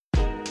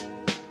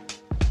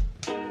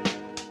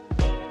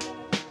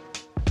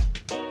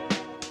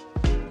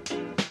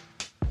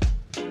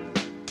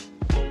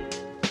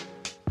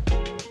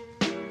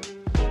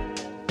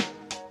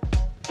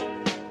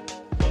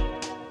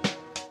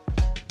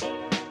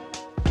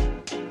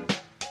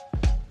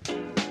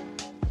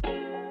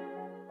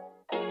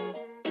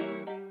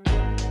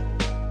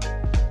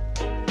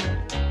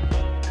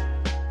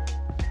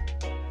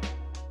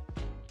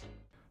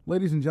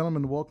Ladies and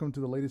gentlemen, welcome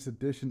to the latest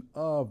edition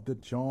of the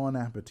Jon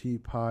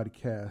Appetit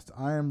Podcast.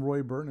 I am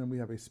Roy Burton, and we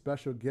have a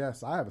special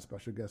guest. I have a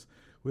special guest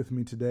with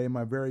me today,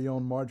 my very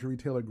own Marjorie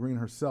Taylor Greene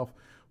herself,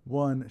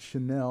 one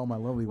Chanel, my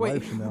lovely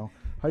wife Chanel.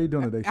 How you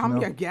doing today, Chanel?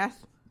 I'm your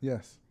guest?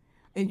 Yes.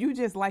 And you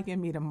just liken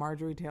me to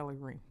Marjorie Taylor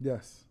Greene?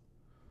 Yes.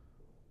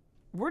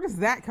 Where does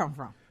that come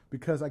from?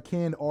 Because I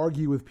can't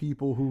argue with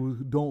people who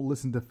don't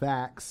listen to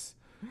facts,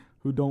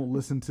 who don't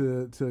listen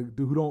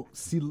who don't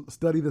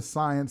study the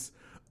science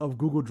of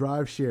Google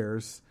Drive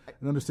shares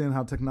and understand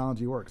how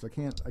technology works. I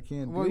can't.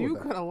 Well, you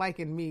could have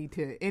likened me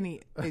to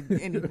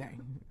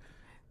anything.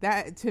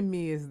 That to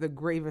me is the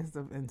gravest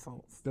of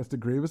insults. That's the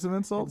gravest of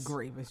insults? The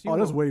gravest.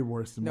 That's way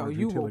worse than Marjorie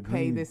Taylor Greene. No, you will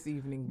pay this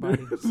evening,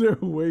 buddy. They're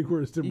way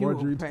worse than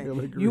Marjorie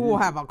Taylor Greene. You will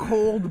have a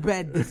cold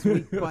bed this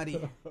week,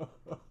 buddy.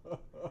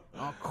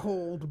 A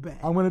cold bed.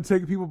 I'm going to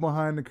take people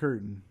behind the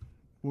curtain.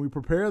 When I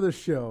prepare the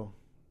show,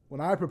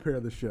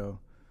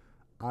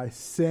 I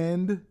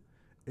send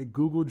a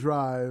Google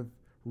Drive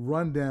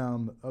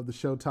rundown of the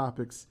show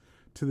topics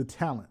to the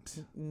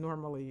talent.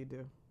 Normally you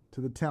do.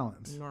 To the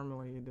talent.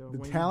 Normally you do.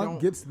 The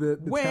talent gets the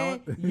when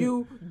talent.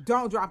 You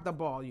don't drop the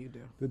ball, you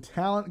do. The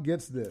talent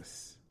gets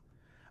this.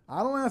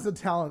 I don't ask the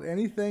talent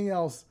anything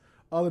else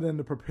other than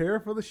to prepare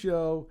for the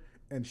show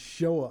and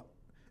show up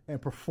and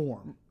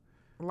perform.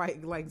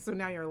 Like so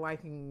now you're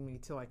likening me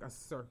to like a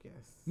circus.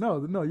 No,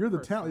 you're the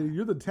talent.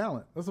 You're the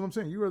talent. That's what I'm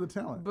saying. You are the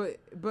talent.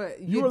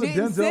 But you are the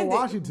Denzel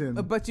Washington.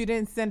 But you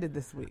didn't send it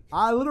this week.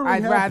 I'd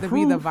rather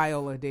be the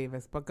Viola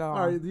Davis. But go on.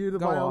 All right, you're the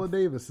Viola off.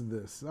 Davis in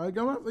this.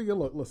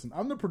 Look, listen.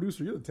 I'm the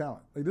producer. You're the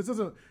talent. Like this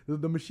doesn't.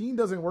 The machine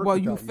doesn't work. Well,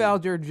 you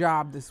failed your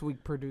job this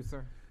week,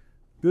 producer.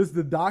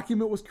 The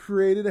document was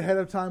created ahead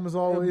of time as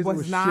always. It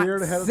was not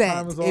shared ahead of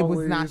time as always. It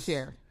was not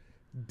shared.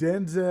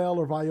 Denzel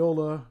or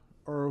Viola.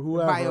 Or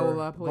whoever.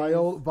 Viola,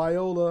 please.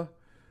 Viola,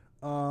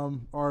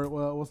 or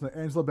what's that?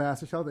 Angela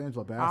Bassett. Shout out to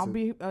Angela Bassett. I'll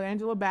be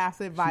Angela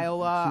Bassett.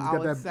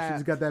 Viola.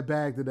 She's got that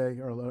bag today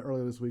or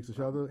earlier this week. So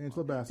shout out to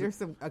Angela Bassett.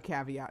 There's a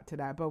caveat to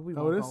that, but we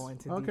won't go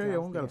into details. Okay, yeah,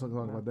 we don't got to talk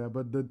about that.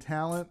 But the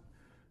talent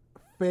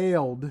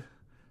failed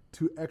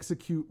to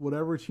execute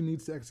whatever she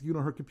needs to execute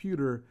on her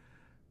computer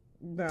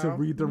to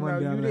read the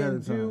rundown ahead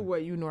of time. You didn't do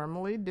what you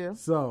normally do.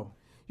 So.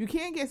 You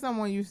can't get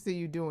someone used to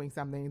you doing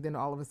something and then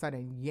all of a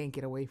sudden yank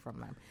it away from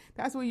them.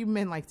 That's what you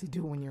men like to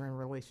do when you're in a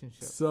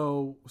relationship.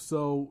 So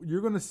you're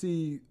going to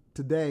see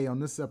today on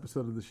this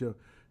episode of the show,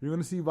 you're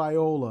going to see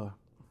Viola.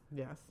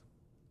 Yes.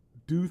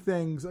 Do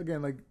things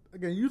again.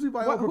 Usually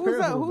Viola prepares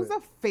a little bit. Who's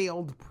a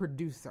failed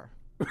producer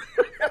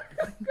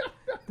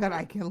that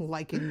I can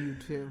liken you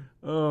to?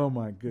 Oh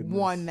my goodness.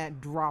 One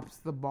that drops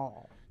the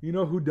ball. You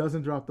know who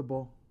doesn't drop the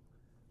ball?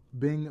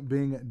 Bing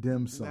Bing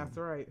Dim Sum. That's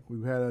right.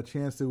 We've had a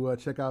chance to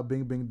check out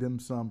Bing Bing Dim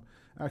Sum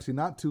actually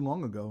not too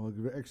long ago,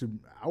 actually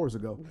hours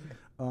ago.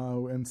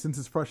 And since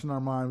it's fresh in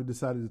our mind, we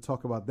decided to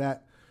talk about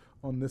that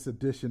on this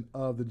edition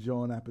of the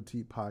Jon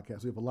Appetit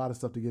Podcast. We have a lot of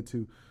stuff to get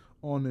to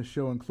on this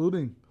show,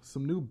 including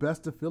some new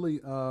Best of Philly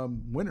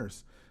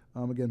winners.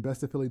 Again,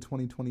 Best of Philly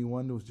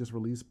 2021 was just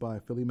released by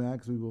Philly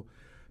Mag, so we will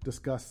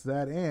discuss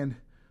that. And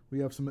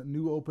we have some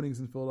new openings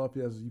in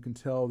Philadelphia. As you can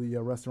tell, the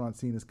restaurant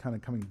scene is kind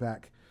of coming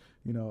back.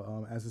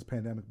 As this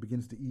pandemic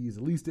begins to ease,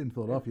 at least in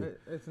Philadelphia.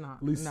 It's not.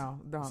 At least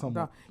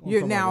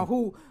don't. now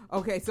who?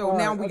 Okay, so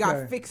now we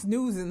got fixed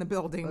news in the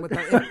building with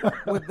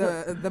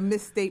the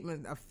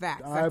misstatement of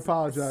facts. I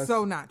apologize.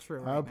 So not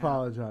true. I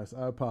apologize.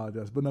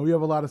 But no, we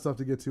have a lot of stuff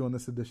to get to on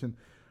this edition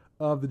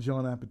of the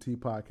Jon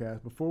Appetit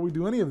Podcast. Before we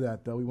do any of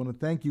that, though, we want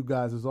to thank you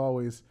guys as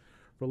always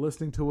for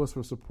listening to us,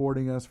 for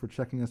supporting us, for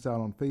checking us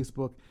out on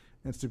Facebook,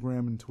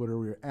 Instagram, and Twitter.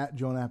 We are at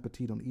Jon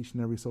Appetit on each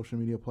and every social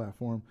media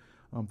platform.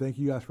 Thank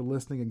you guys for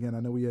listening. Again,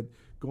 I know we had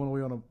gone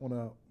away on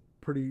a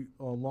pretty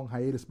long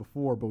hiatus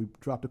before, but we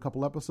dropped a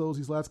couple episodes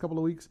these last couple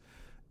of weeks,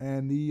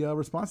 and the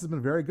response has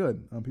been very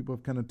good. People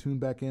have kind of tuned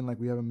back in like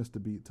we haven't missed a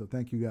beat. So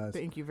thank you guys.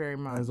 Thank you very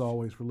much. As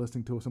always, for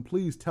listening to us. And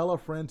please tell a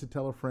friend to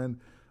tell a friend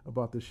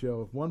about the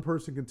show. If one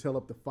person can tell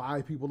up to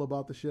 5 people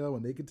about the show,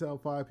 and they can tell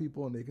 5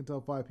 people, and they can tell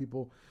 5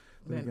 people,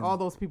 then all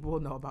those people will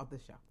know about the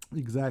show.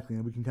 Exactly,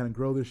 and we can kind of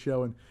grow this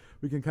show, and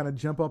we can kind of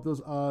jump up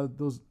those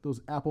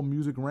Apple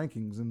Music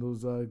rankings and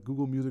those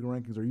Google Music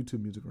rankings, or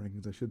YouTube Music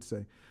rankings, I should say,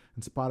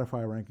 and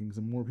Spotify rankings,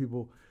 and more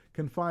people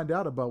can find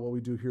out about what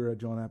we do here at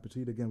Jon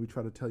Appetit. Again, we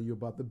try to tell you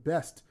about the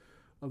best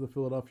of the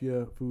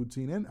Philadelphia food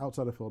scene and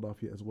outside of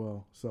Philadelphia as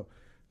well. So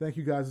thank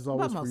you guys as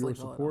always for your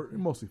support.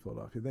 Mostly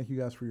Philadelphia. Thank you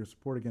guys for your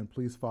support. Again,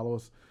 please follow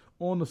us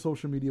on the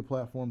social media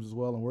platforms as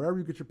well, and wherever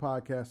you get your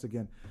podcasts.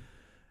 Again,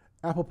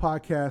 Apple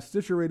Podcasts,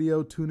 Stitcher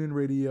Radio, TuneIn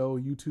Radio,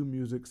 YouTube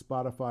Music,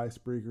 Spotify,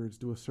 Spreaker. Just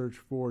do a search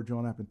for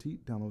Jon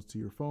Appetit. Downloads to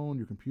your phone,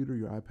 your computer,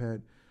 your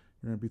iPad,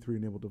 your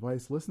MP3-enabled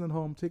device. Listen at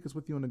home. Take us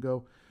with you on the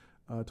go,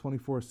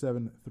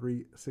 24/7,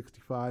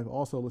 365.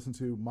 Also, listen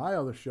to my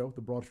other show,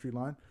 The Broad Street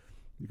Line.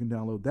 You can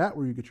download that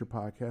where you get your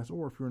podcast.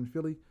 Or if you're in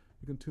Philly,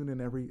 you can tune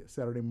in every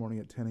Saturday morning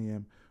at 10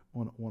 a.m.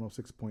 on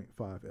 106.5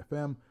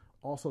 FM.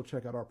 Also,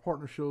 check out our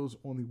partner shows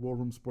on the War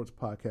Room Sports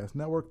Podcast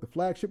Network, the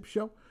flagship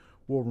show,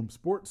 War Room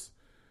Sports.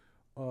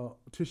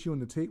 Tissue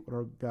and the Tape with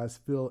our guys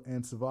Phil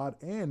and Savad,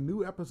 and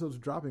new episodes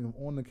dropping of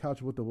On the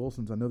Couch with the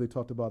Wilsons. I know they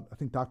talked about, I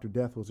think Dr.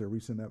 Death was their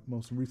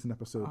most recent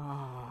episode.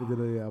 They did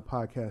a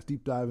podcast,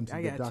 deep dive into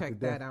the Dr. check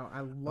Death. that out.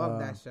 I love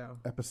that show.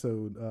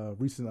 Episode,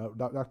 recent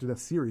Dr. Death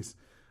series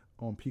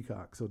on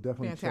Peacock. So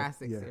definitely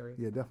fantastic series.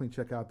 Yeah, definitely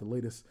check out the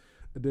latest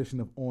edition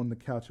of On the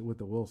Couch with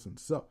the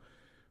Wilsons. So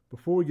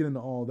before we get into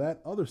all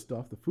that other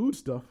stuff, the food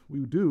stuff,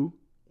 we do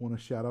want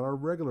to shout out our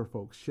regular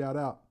folks. Shout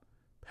out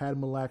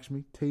Padma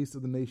Lakshmi, Taste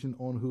of the Nation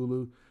on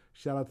Hulu.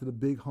 Shout out to the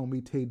big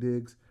homie Tay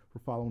Diggs for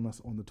following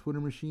us on the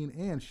Twitter machine.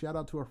 And shout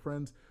out to our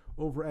friends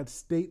over at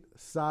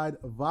Stateside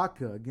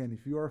Vodka. Again,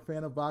 if you are a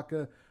fan of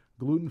vodka,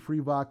 gluten-free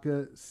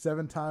vodka,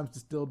 7 times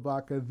distilled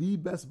vodka, the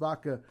best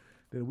vodka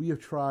that we have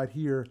tried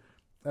here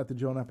at the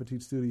Joan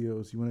Appetit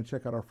Studios. You want to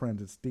check out our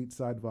friends at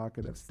Stateside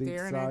Vodka. That's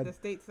Staring at the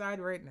Stateside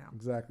right now.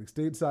 Exactly.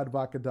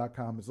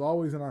 StatesideVodka.com. It's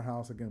always in our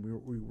house. Again,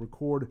 we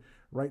record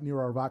right near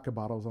our vodka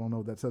bottles. I don't know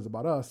what that says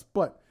about us,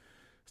 but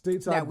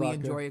Stateside that we Vodka,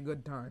 enjoy a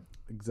good time.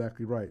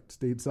 Exactly right.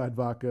 Stateside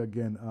Vodka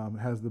again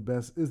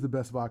is the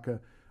best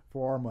vodka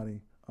for our money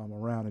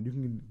around, and you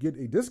can get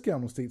a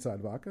discount on Stateside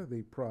Vodka.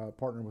 They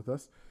partner with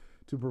us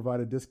to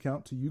provide a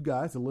discount to you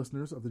guys, the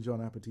listeners of the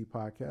Joan Appetit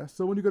podcast.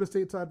 So when you go to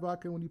Stateside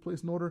Vodka, when you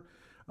place an order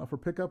for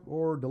pickup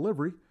or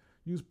delivery,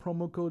 use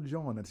promo code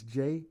JAWN. That's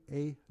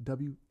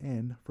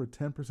JAWN for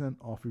 10%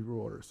 off your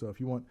order. So if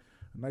you want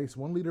a nice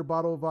 1 liter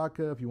bottle of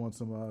vodka, if you want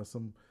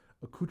some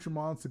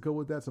accoutrements to go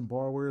with that, some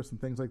barware, some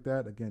things like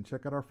that, again,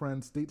 check out our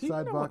friends,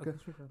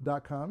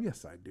 StatesideVodka.com.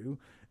 Yes, I do.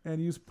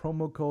 And use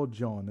promo code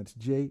JAWN. That's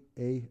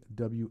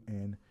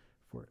JAWN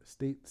for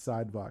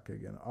Stateside Vodka.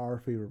 Again, our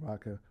favorite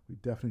vodka. We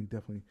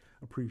definitely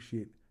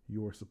appreciate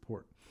your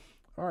support.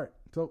 All right,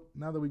 so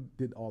now that we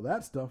did all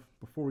that stuff,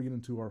 before we get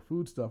into our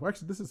food stuff,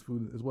 actually this is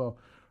food as well,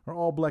 our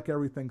All Black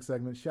Everything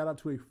segment. Shout out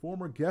to a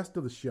former guest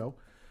of the show.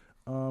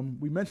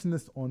 We mentioned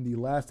this on the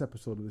last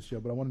episode of the show,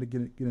 but I wanted to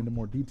get into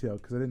more detail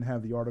because I didn't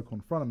have the article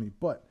in front of me.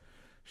 But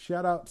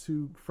shout out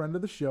to friend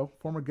of the show,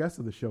 former guest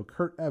of the show,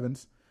 Kurt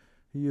Evans.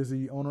 He is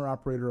the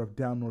owner-operator of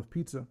Down North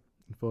Pizza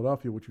in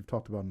Philadelphia, which we've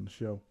talked about on the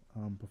show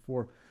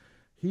before.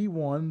 He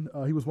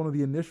was one of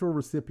the initial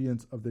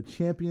recipients of the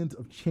Champions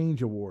of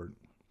Change Award.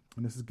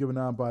 And this is given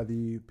out by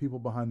the people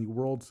behind the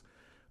world's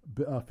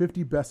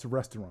 50 best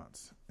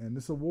restaurants. And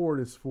this award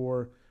is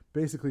for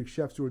basically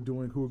chefs who are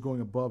going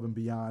above and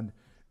beyond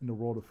in the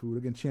world of food.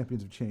 Again,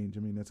 champions of change.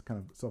 I mean, that's kind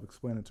of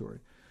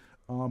self-explanatory.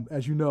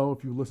 As you know,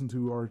 if you listen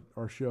to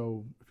our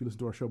show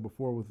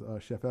before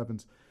with Chef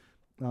Evans,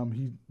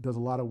 he does a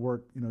lot of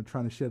work,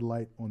 trying to shed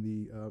light on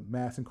the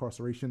mass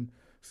incarceration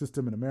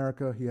system in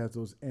America. He has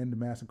those end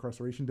mass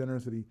incarceration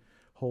dinners that he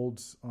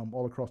holds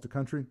all across the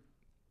country.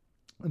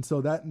 And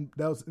so that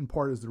was in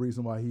part is the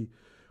reason why he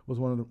was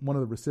one of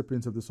the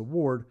recipients of this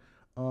award.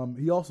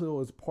 He also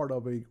is part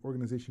of an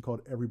organization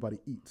called Everybody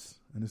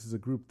Eats, and this is a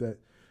group that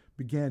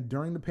began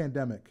during the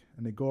pandemic,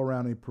 and they go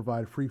around and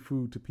provide free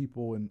food to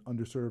people in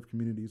underserved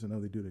communities. I know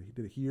they do it. He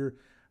did it here.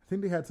 I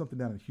think they had something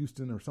down in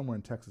Houston or somewhere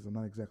in Texas. I'm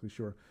not exactly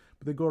sure,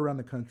 but they go around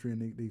the country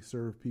and they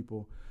serve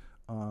people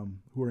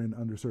who are in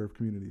underserved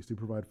communities. They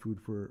provide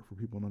food for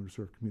people in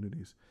underserved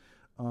communities.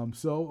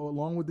 So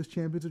along with this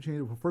Champions of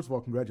Change, well, first of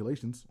all,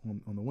 congratulations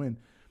on the win.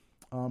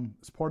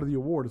 As part of the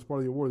award,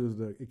 there's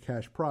a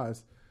cash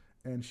prize.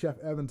 And Chef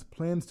Evans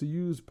plans to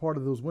use part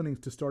of those winnings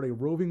to start a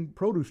roving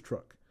produce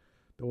truck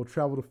that will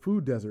travel to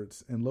food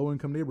deserts and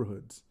low-income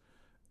neighborhoods.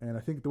 And I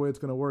think the way it's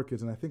going to work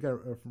is, and I think I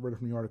read it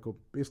from the article,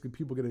 basically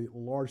people get a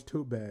large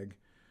tote bag.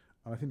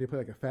 I think they pay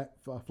like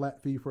a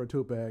flat fee for a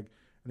tote bag,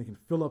 and they can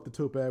fill up the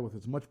tote bag with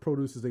as much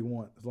produce as they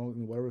want, as long as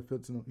whatever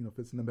fits in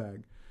the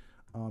bag.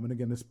 And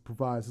again, this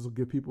will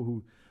give people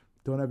who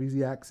don't have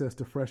easy access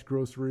to fresh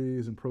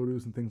groceries and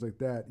produce and things like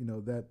that,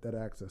 that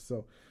access.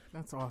 So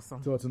that's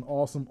awesome. So it's an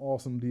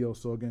awesome deal.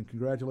 So again,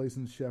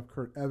 congratulations, Chef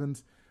Kurt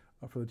Evans,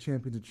 for the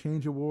Champions of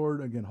Change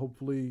Award. Again,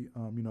 hopefully,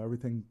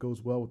 everything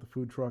goes well with the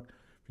food truck.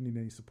 If you need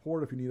any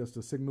support, if you need us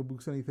to signal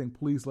boost anything,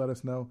 please let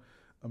us know.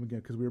 Again,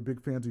 because we're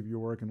big fans of your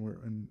work,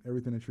 and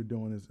everything that you're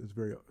doing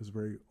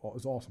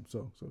is awesome.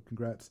 So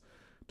congrats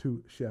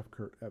to Chef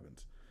Kurt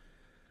Evans.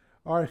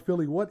 All right,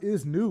 Philly, what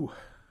is new?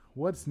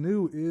 What's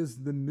new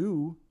is the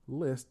new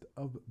list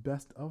of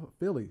Best of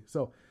Philly.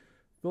 So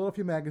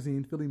Philadelphia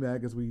Magazine, Philly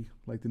Mag, as we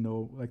like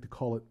to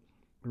call it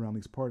around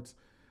these parts,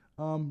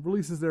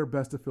 releases their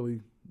Best of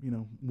Philly,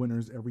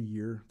 winners every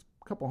year. It's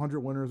a couple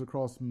hundred winners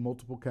across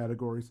multiple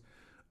categories.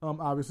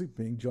 Obviously,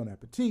 being Joan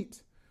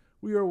Appetit,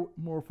 we are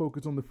more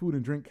focused on the food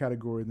and drink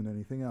category than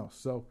anything else.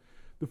 So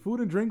the food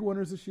and drink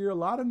winners this year, a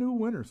lot of new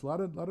winners, a lot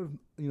of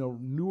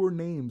newer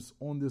names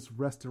on this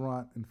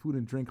restaurant and food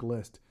and drink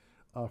list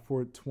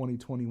for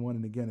 2021.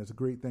 And again, it's a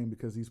great thing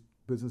because these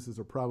businesses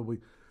are probably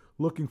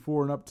looking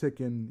for an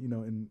uptick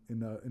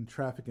in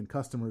traffic and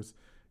customers,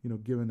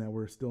 given that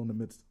we're still in the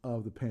midst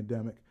of the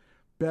pandemic.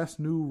 Best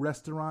new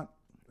restaurant,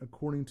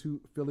 according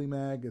to Philly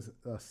Mag, is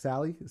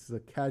Sally. This is a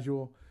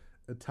casual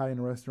Italian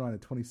restaurant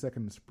at 22nd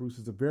and Spruce.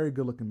 It's a very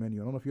good-looking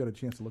menu. I don't know if you had a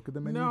chance to look at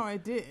the menu. No, I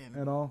didn't.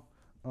 At all.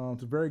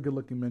 It's a very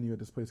good-looking menu at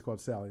this place called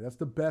Sally. That's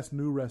the best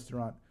new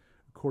restaurant,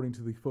 according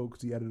to the folks,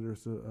 the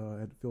editors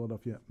at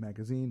Philadelphia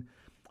Magazine.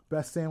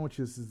 Best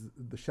sandwiches is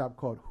the shop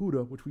called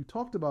Huda, which we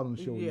talked about on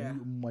the show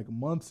like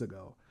months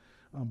ago,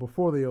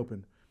 before they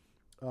opened.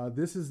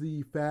 This is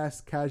the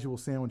fast casual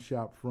sandwich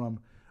shop from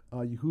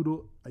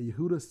Yehuda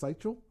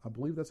Seichel. I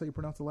believe that's how you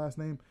pronounce the last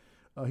name.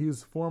 He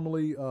was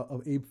formerly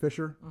of Abe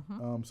Fisher.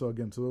 So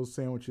those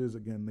sandwiches,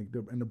 and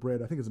the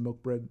bread, I think it's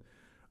milk bread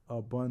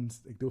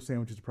buns. Those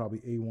sandwiches are probably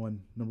A1,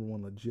 number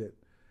one legit.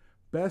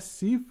 Best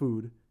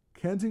seafood,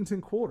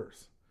 Kensington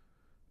Quarters.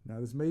 Now,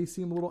 this may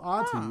seem a little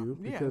odd to you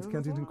because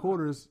Kensington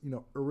Quarters,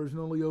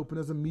 originally opened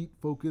as a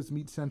meat-focused,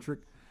 meat-centric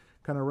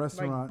kind of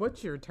restaurant. Like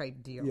butcher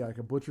type deal. Yeah, like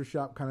a butcher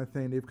shop kind of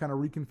thing. They've kind of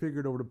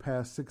reconfigured over the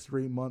past 6 or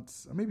 8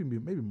 months, or maybe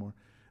more.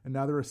 And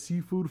now they're a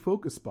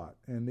seafood-focused spot.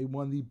 And they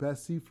won the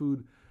Best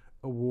Seafood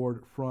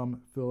Award from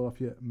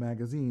Philadelphia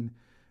Magazine.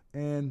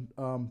 And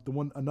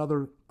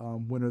another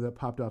winner that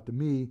popped out to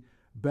me,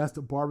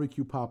 Best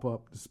Barbecue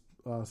Pop-Up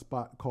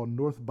spot called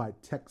North by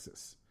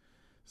Texas.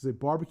 It's a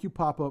barbecue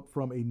pop-up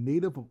from a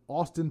native of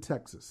Austin,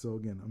 Texas. So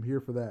again, I'm here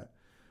for that.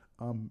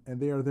 And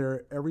they are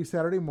there every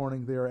Saturday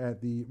morning. They are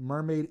at the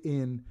Mermaid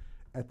Inn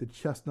at the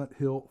Chestnut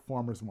Hill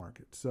Farmers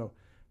Market. So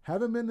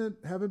haven't been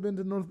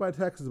to North by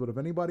Texas, but if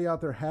anybody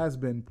out there has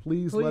been,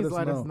 please let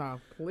us know.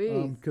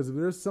 Please. Because if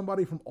there's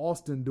somebody from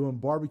Austin doing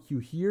barbecue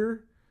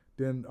here,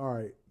 then all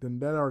right, then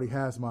that already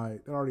has my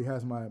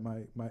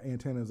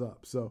antennas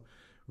up. So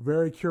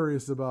very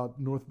curious about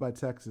North by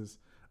Texas.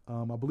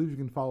 I believe you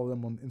can follow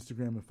them on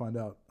Instagram and find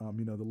out,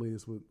 the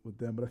latest with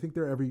them. But I think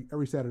they're every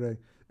Saturday.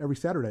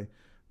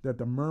 They're at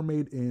the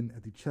Mermaid Inn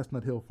at the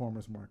Chestnut Hill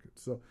Farmers Market.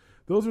 So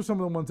those are some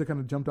of the ones that kind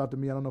of jumped out to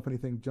me. I don't know if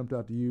anything jumped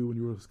out to you when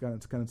you were kind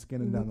of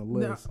scanning down the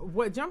list. No,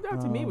 what jumped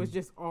out to me was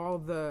just all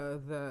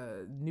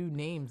the new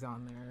names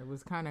on there. It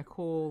was kind of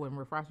cool and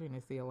refreshing to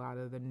see a lot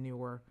of the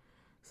newer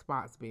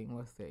spots being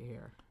listed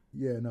here.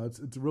 Yeah, no,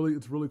 it's really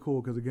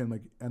cool because again,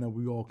 like I know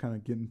we all kind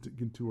of get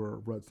into our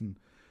ruts and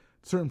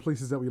certain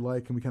places that we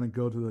like, and we kind of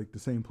go to like the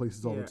same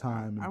places all the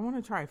time. I want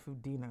to try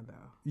Foodina though.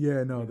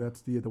 Yeah, no,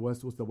 that's the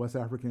West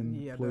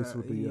African place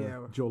with the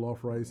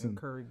jollof rice and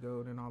curry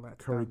goat and all that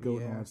curry stuff.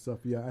 goat and all that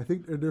stuff. Yeah, I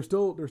think they're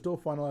still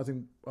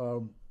finalizing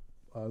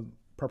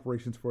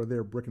preparations for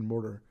their brick and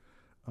mortar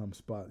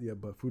spot. Yeah,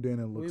 but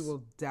Foodina looks. We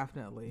will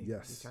definitely be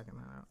checking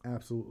that out.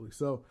 Absolutely.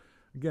 So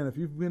again, if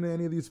you've been to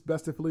any of these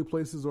Best of Philly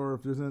places, or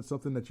if there's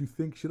something that you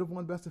think should have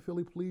won Best of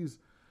Philly, please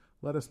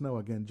let us know.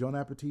 Again, Joan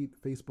Appetit,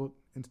 Facebook,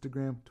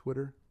 Instagram,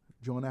 Twitter,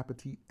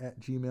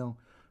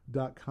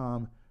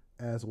 joanappetit@gmail.com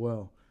as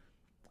well.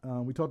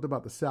 We talked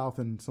about the South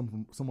and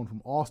someone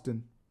from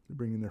Austin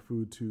bringing their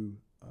food to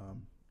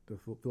the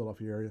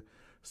Philadelphia area.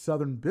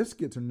 Southern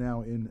Biscuits are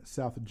now in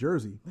South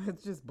Jersey.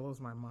 It just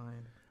blows my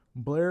mind.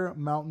 Blair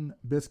Mountain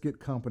Biscuit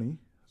Company.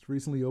 It's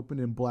recently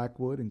opened in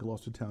Blackwood in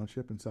Gloucester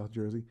Township in South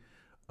Jersey.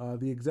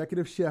 The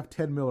executive chef,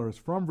 Ted Miller, is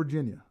from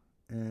Virginia,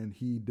 and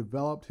he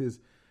developed his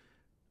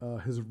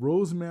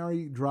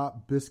rosemary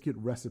drop biscuit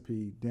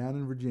recipe down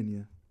in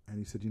Virginia. And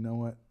he said, you know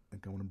what?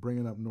 Like, I'm going to bring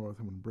it up north.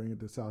 I'm going to bring it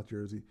to South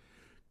Jersey.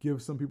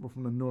 Give some people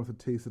from the north a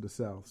taste of the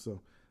South.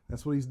 So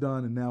that's what he's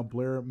done. And now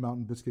Blair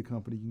Mountain Biscuit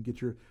Company, you can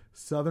get your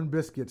Southern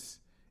biscuits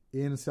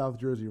in South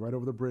Jersey, right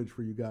over the bridge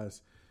for you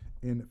guys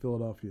in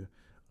Philadelphia.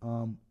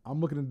 I'm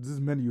looking at this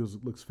menu.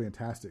 Looks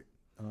fantastic.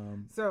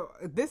 So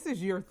this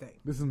is your thing.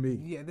 This is me.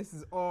 Yeah, this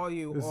is all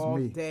you all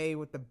day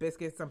with the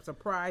biscuits. I'm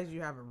surprised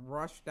you haven't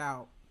rushed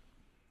out.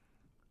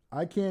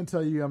 I can't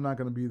tell you I'm not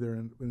going to be there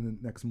in the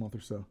next month or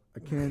so.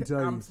 I can't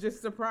tell you. I'm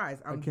just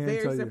surprised. I'm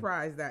very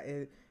surprised that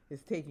it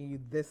is taking you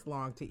this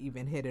long to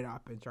even hit it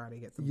up and try to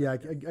get some. Yeah, I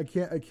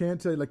can't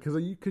tell you, like, because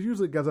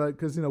usually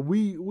because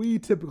we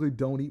typically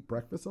don't eat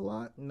breakfast a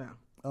lot. No.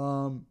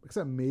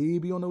 Except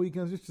maybe on the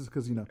weekends, just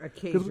because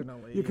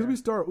occasionally. Because we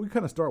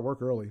kind of start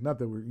work early. Not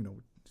that we're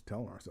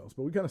telling ourselves,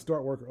 but we kind of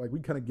start work like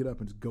we kind of get up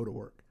and just go to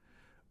work.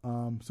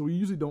 So we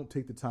usually don't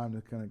take the time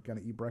to kind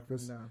of eat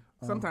breakfast. No,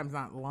 sometimes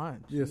not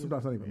lunch. Yeah,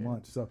 sometimes not even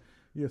lunch. So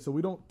so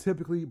we don't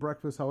typically eat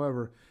breakfast.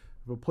 However,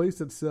 if a place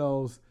that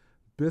sells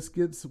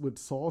biscuits with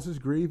sausage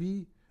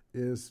gravy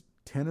is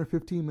 10 or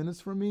 15 minutes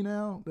from me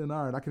now, then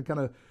all right, I can kind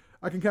of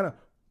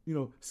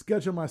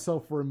schedule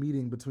myself for a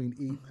meeting between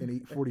 8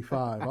 and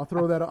 8:45. I'll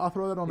throw that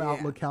on the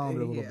Outlook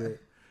calendar a little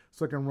bit,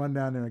 so I can run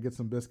down there and get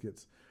some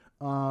biscuits.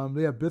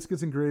 They have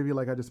biscuits and gravy,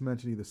 like I just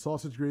mentioned, either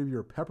sausage gravy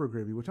or pepper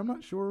gravy, which I'm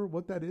not sure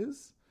what that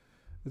is.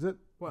 Is it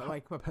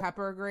like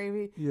pepper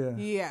gravy? Yeah.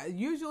 Yeah.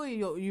 Usually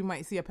you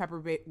might see a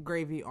pepper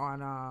gravy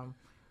on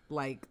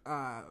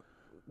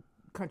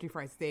country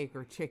fried steak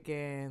or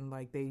chicken.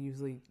 Like they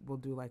usually will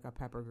do like a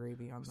pepper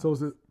gravy on. So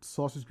is it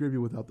sausage gravy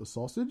without the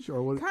sausage,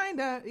 or what?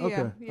 Kinda. Yeah.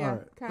 Okay. Yeah. All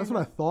right. That's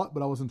what I thought,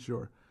 but I wasn't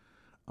sure.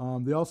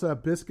 They also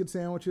have biscuit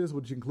sandwiches,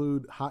 which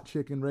include hot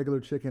chicken, regular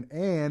chicken,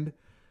 and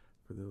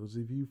for those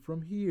of you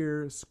from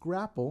here,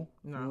 scrapple.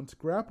 No. You want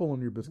scrapple on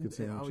your biscuit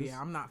sandwiches. Oh,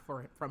 yeah, I'm not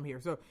from here.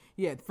 So,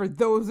 yeah, for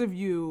those of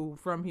you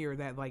from here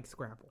that like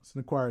scrapple. It's an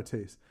acquired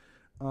taste.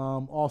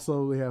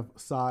 Also, they have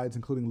sides,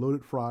 including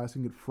loaded fries.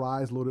 You can get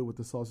fries loaded with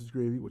the sausage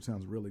gravy, which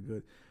sounds really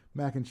good.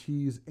 mac and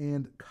cheese,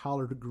 and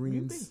collard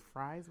greens. You think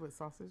fries with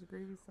sausage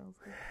gravy sounds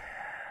good?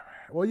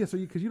 Well, yeah. So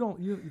because you're not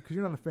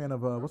a fan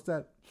of what's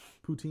that,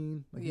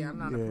 poutine? Like I'm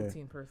not a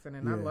poutine person,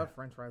 and I love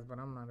French fries, but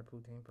I'm not a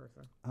poutine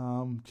person.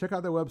 Check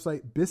out their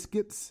website,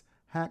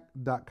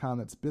 biscuitshack.com.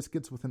 That's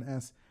biscuits with an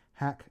S.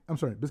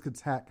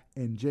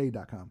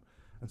 biscuitshacknj.com.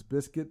 That's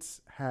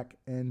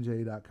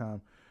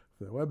biscuitshacknj.com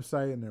for their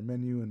website and their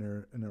menu and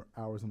their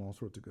hours and all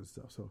sorts of good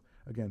stuff. So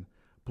again,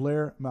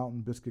 Blair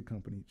Mountain Biscuit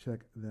Company.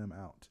 Check them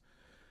out.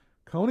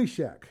 Coney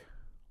Shack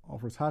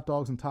offers hot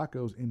dogs and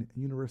tacos in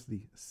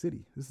University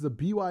City. This is a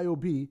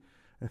BYOB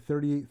at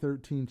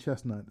 3813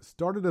 Chestnut.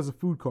 Started as a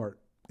food cart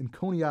in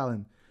Coney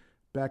Island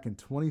back in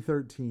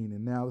 2013,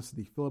 and now this is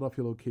the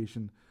Philadelphia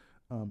location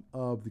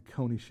of the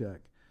Coney Shack.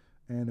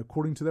 And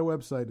according to their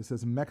website, it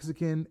says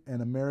Mexican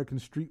and American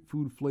street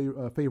food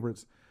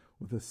favorites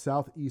with a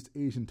Southeast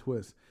Asian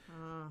twist.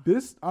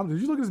 Did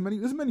you look at this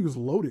menu? This menu is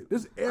loaded.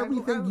 There's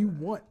everything you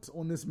want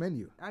on this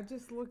menu. I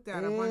just looked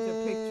at a bunch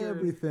of pictures.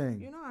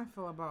 Everything. You know how I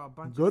feel about a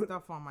bunch of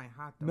stuff on my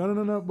hot dog.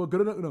 No. But go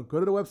to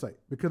the website,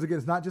 because again,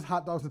 it's not just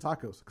hot dogs and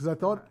tacos. Because I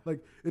thought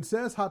it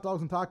says hot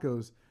dogs and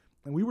tacos,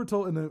 and we were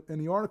told in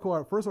the article,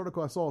 our first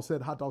article I saw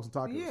said hot dogs and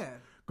tacos. Yeah.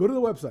 Go to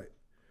the website.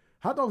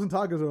 Hot dogs and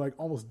tacos are like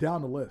almost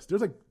down the list.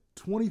 There's like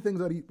 20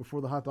 things I'd eat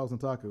before the hot dogs and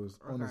tacos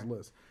on this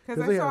list.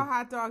 Because I saw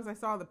hot dogs, I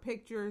saw the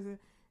pictures, and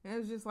it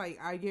was just like,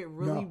 I get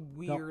really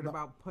weird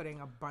about putting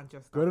a bunch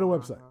of stuff. Go to the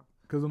website.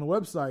 Because on the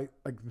website,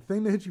 like the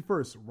thing that hits you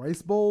first,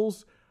 rice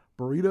bowls,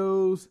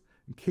 burritos,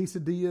 and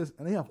quesadillas,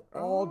 and they have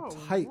all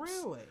types.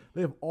 Really?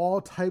 They have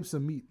all types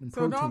of meat and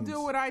proteins. So don't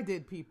do what I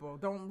did, people.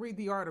 Don't read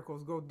the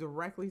articles. Go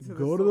directly to the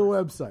Go to the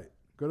website.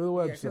 Go to the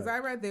website. Because I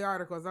read the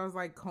articles. I was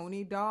like,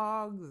 Coney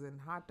dogs and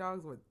hot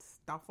dogs with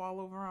stuff all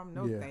over them.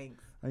 No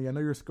thanks. And I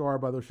know you're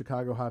scarred by those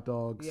Chicago hot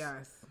dogs.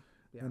 Yes.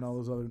 And all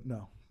those other,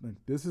 no.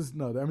 This is,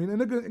 no. I mean,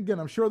 and again,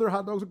 I'm sure their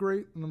hot dogs are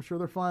great, and I'm sure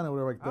they're fine or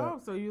whatever like that. Oh,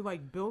 so you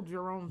like build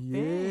your own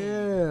thing.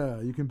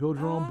 Yeah, you can build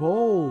your own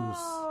bowls.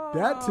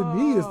 That to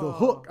me is the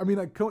hook. I mean,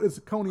 like, it's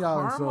Coney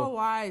Island.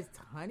 Caramelized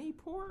honey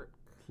pork?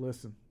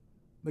 Listen.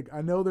 Like,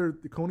 I know they're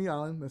the Coney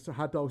Island. That's the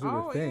hot dogs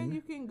are their thing. Oh, and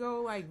you can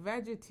go like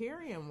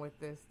vegetarian with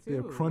this too. They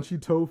have crunchy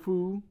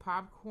tofu,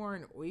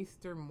 popcorn,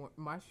 oyster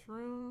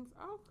mushrooms.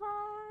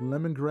 Okay.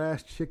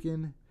 Lemongrass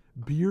chicken,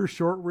 beer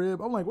short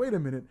rib. I'm like, wait a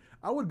minute.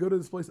 I would go to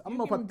this place. I don't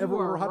know if I've ever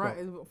ordered a hot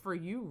dog. For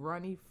you,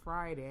 runny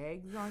fried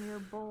eggs on your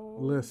bowl.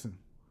 Listen.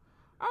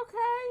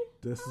 Okay.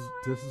 This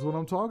is what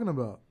I'm talking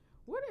about.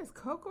 What is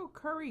cocoa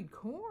curried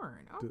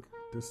corn? Okay.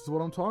 This is what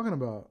I'm talking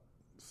about.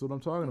 That's what I'm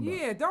talking about.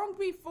 Yeah, don't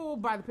be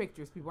fooled by the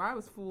pictures, people. I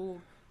was fooled.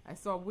 I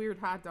saw weird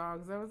hot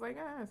dogs. I was like,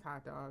 it's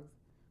hot dogs.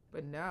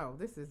 But no,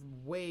 this is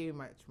way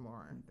much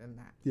more than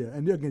that. Yeah,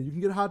 and again, you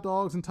can get hot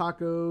dogs and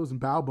tacos and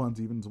bao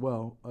buns even as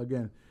well.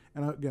 Again,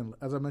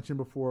 as I mentioned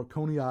before,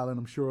 Coney Island,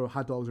 I'm sure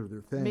hot dogs are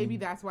their thing. Maybe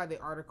that's why the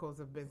articles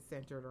have been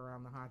centered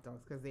around the hot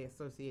dogs, because they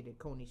associated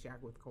Coney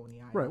Shack with Coney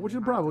Island. Right, which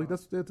is probably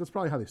that's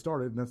probably how they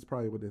started, and that's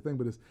probably what they think.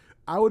 But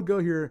I would go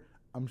here.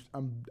 I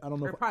don't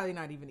know. Or probably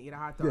not even eat a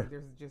hot dog. Yeah.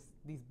 There's just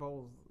these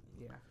bowls.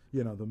 Yeah.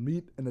 You know, the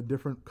meat and the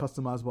different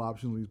customizable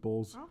options of these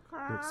bowls.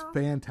 Okay. It's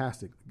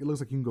fantastic. It looks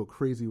like you can go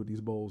crazy with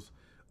these bowls,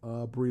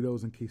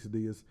 burritos and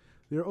quesadillas.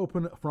 They're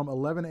open from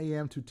 11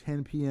 a.m. to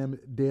 10 p.m.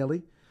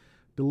 daily.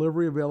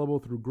 Delivery available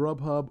through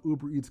Grubhub,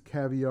 Uber Eats,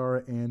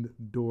 Caviar, and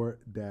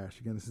DoorDash.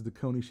 Again, this is the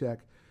Coney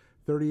Shack,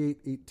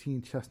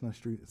 3818 Chestnut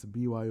Street. It's a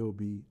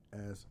BYOB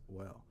as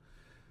well.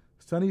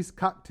 Sonny's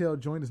Cocktail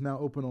Joint is now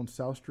open on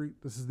South Street.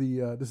 This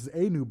is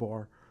a new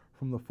bar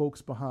from the folks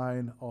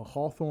behind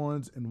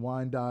Hawthorns and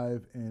Wine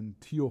Dive and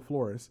Tio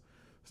Flores.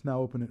 It's now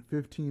open at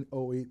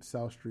 1508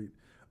 South Street.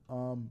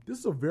 This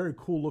is a very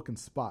cool looking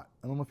spot.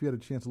 I don't know if you had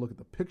a chance to look at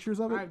the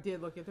pictures of it. I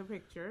did look at the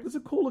pictures. It's a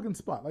cool looking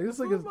spot. Like,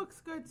 food looks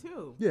good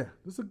too. Yeah,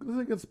 this is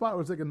like a spot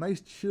where it's like a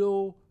nice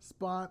chill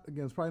spot.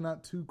 Again, it's probably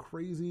not too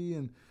crazy,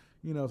 and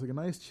it's like a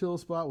nice chill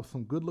spot with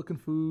some good looking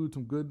food,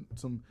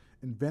 some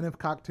inventive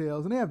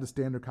cocktails, and they have the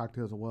standard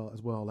cocktails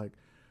as well, like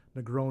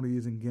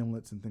Negronis and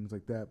Gimlets and things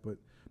like that. But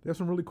they have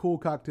some really cool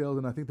cocktails,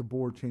 and I think the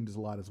board changes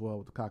a lot as well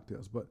with the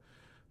cocktails. But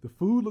the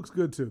food looks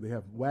good too. They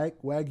have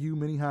Wagyu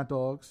mini hot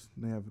dogs.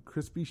 They have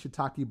crispy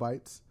shiitake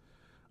bites,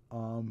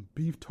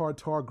 beef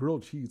tartare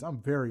grilled cheese.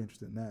 I'm very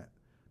interested in that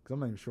because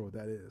I'm not even sure what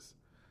that is.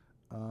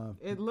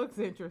 It looks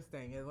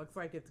interesting. It looks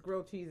like it's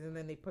grilled cheese, and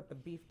then they put the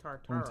beef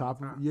tartare on top.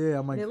 Yeah,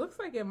 I'm like, it looks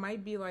like it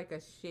might be like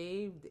a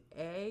shaved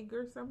egg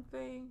or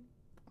something.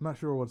 I'm not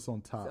sure what's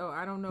on top. So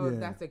I don't know if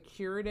that's a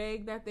cured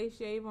egg that they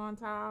shave on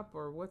top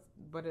or what,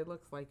 but it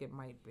looks like it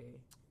might be.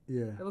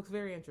 Yeah. It looks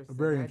very interesting.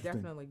 Very interesting. I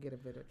definitely get a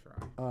bit of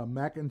try.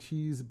 Mac and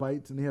cheese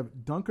bites, and they have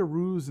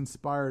Dunkaroos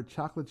inspired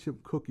chocolate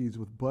chip cookies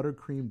with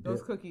buttercream dip.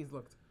 Those cookies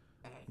looked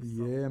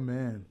excellent. Yeah,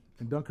 man.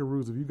 And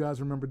Dunkaroos, if you guys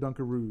remember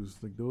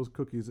Dunkaroos, like those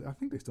cookies, I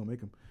think they still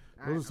make them.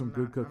 Those are some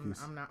good cookies.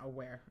 I'm not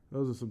aware.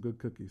 Those are some good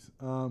cookies.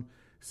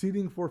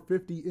 Seating for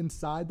 50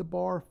 inside the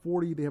bar,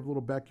 40, they have a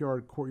little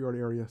backyard, courtyard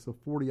area, so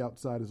 40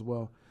 outside as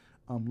well.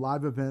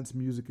 Live events,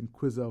 music, and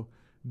quizzo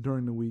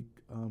during the week.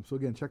 So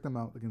again, check them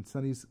out. Again,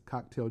 Sonny's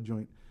Cocktail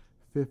Joint,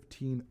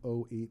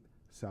 1508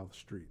 South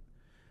Street.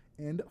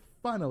 And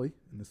finally,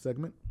 in the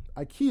segment,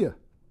 IKEA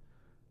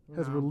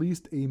has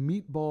released a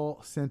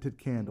meatball scented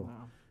candle.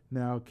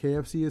 Now,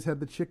 KFC has had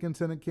the chicken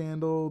scented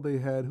candle. They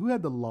had, who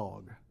had the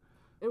log?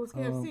 It was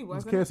KFC,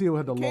 wasn't it? Was KFC who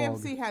had the log.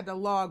 KFC had the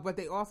log, but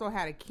they also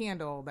had a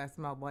candle that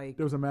smelled like...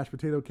 There was a mashed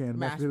potato candle,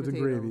 mashed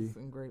potatoes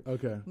and gravy.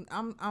 Okay.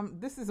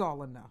 This is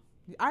all enough.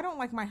 I don't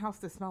like my house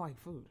to smell like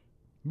food.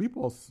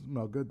 Meatballs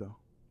smell good, though.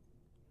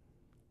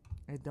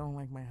 I don't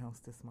like my house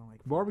to smell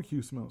like food.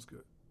 Barbecue smells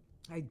good.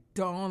 I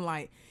don't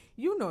like...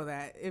 You know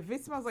that. If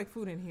it smells like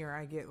food in here,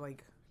 I get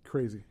like...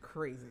 Crazy.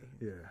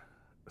 Yeah.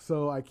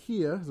 So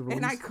IKEA has released...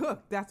 And I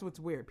cook. That's what's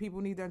weird.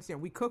 People need to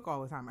understand. We cook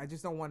all the time. I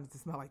just don't want it to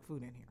smell like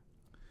food in here.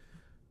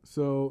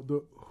 So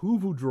the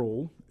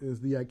Huvudroll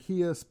is the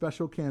IKEA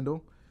special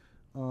candle.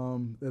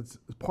 That's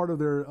part of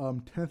their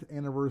 10th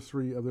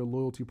anniversary of their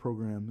loyalty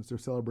program. It's their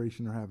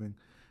celebration they're having.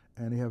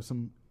 And they have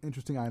some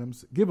interesting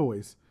items,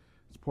 giveaways.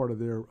 It's part of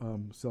their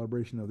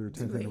celebration of their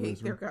 10th anniversary.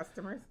 Hate their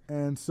customers?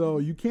 And so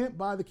you can't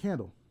buy the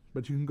candle,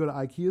 but you can go to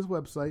IKEA's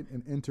website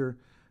and enter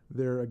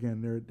their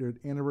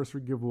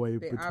anniversary giveaway.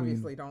 They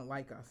obviously don't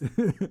like us.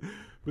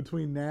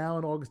 Between now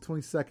and August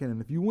 22nd.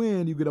 And if you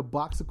win, you get a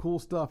box of cool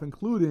stuff,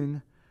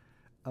 including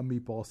a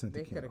meatball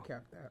scented candle. They could have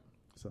kept that.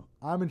 So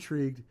I'm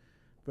intrigued.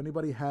 If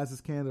anybody has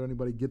this candle,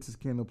 anybody gets this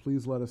candle,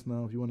 please let us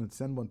know. If you want to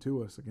send one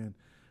to us, again,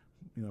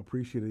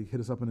 appreciate it. Hit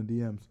us up in the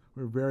DMs.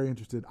 We're very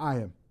interested. I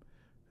am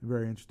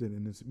very interested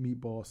in this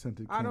meatball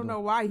scented candle. I don't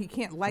know why he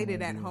can't light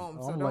it at home,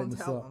 so don't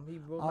tell him. He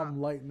will I'm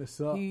lighting this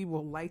up. He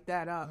will light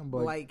that up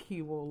like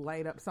he will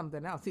light up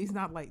something else. He's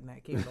not lighting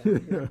that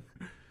candle.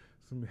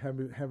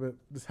 Have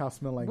this house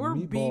smell like We're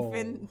meatballs.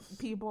 Beefing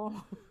people,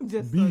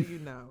 just beef. So you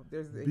know.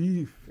 There's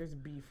beef. There's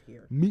beef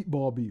here.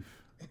 Meatball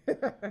beef.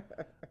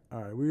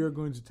 All right, we are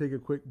going to take a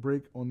quick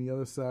break. On the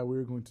other side,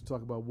 we're going to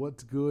talk about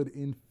what's good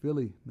in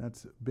Philly.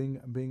 That's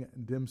Bing Bing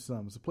Dim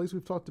Sum. It's a place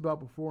we've talked about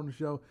before on the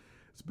show.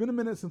 It's been a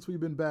minute since we've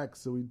been back,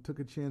 so we took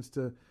a chance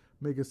to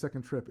make a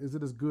second trip. Is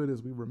it as good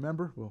as we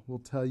remember? Well, we'll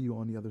tell you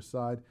on the other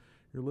side.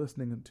 You're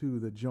listening to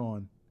the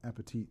John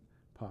Appetit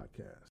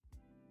Podcast.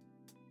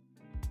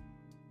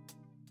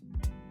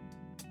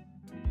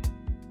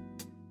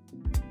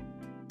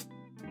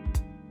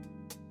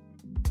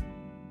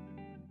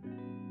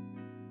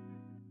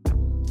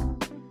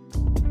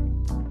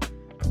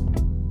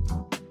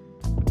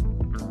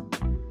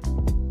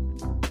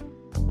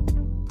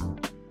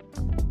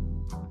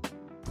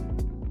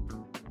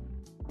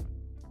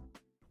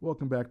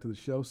 Welcome back to the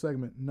show,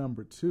 segment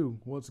number 2.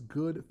 What's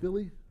good,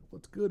 Philly?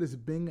 What's good is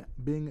Bing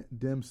Bing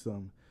Dim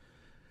Sum.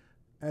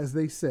 As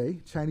they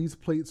say, Chinese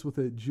plates with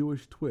a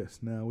Jewish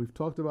twist. Now, we've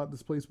talked about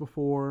this place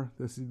before.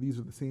 These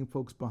are the same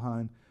folks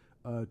behind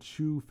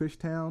Chu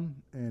Fishtown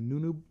and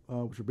Nunu,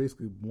 which are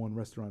basically one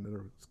restaurant that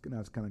are now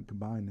it's kind of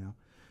combined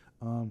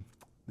now.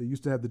 They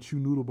used to have the Chu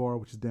Noodle Bar,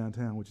 which is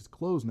downtown, which is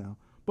closed now.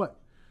 But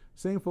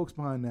same folks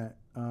behind that,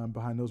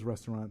 behind those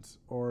restaurants,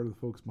 are the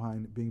folks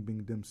behind Bing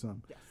Bing Dim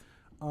Sum. Yes.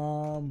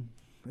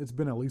 It's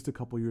been at least a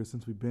couple years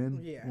since we've been.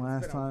 Yeah,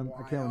 last time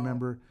I can't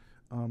remember.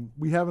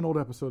 We have an old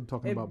episode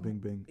talking about Bing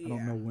Bing. I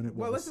don't know when it was.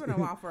 Well, it's been a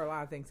while for a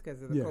lot of things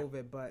because of the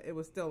COVID, but it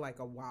was still like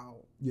a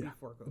while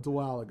before COVID. It's a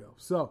while ago.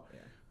 So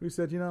we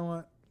said, you know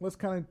what? Let's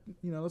kind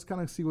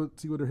of see what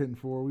they're hitting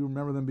for. We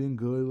remember them being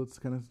good. Let's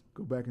kind of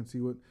go back and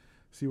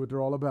see what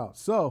they're all about.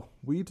 So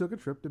we took a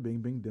trip to Bing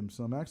Bing Dim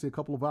Sum. Actually, a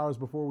couple of hours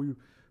before we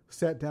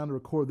sat down to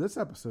record this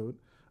episode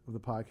of the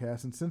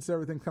podcast, and since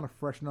everything's kind of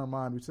fresh in our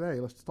mind, we said,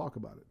 hey, let's talk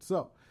about it.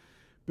 So,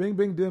 Bing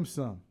Bing Dim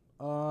Sum.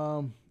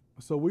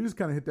 So we just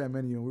kind of hit that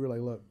menu, and we were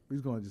like, look, we're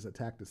going to just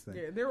attack this thing.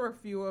 Yeah, there were a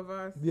few of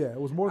us. Yeah,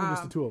 it was more than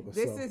just the two of us.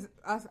 This is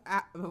us,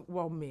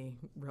 me,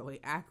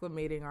 really,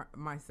 acclimating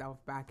myself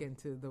back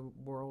into the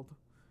world,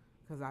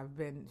 because I've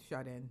been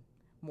shut in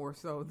more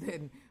so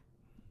than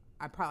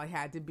I probably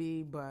had to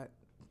be, but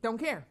don't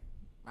care.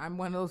 I'm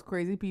one of those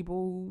crazy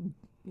people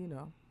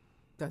who,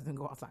 doesn't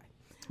go outside.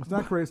 It's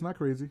not crazy. It's not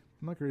crazy.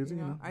 I'm not crazy.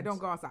 I don't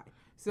go outside.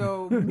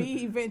 So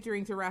me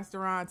venturing to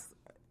restaurants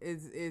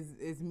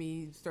is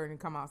me starting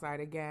to come outside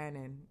again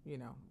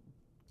and,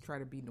 try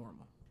to be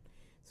normal.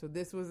 So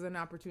this was an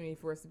opportunity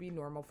for us to be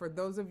normal. For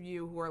those of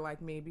you who are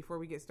like me, before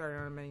we get started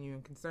on the menu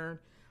and concern,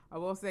 I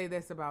will say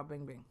this about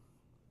Bing Bing.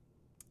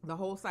 The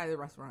whole side of the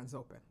restaurant is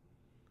open.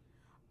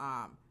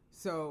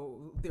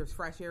 So there's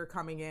fresh air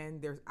coming in.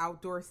 There's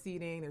outdoor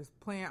seating. There's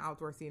plenty of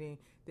outdoor seating.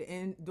 The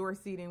indoor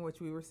seating, which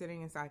we were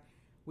sitting inside,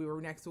 we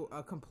were next to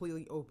a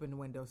completely open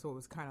window, so it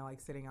was kind of like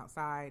sitting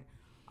outside.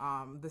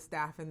 The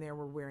staff in there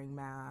were wearing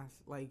masks.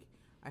 Like,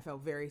 I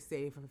felt very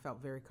safe and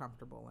felt very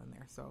comfortable in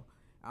there. So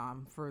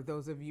for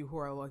those of you who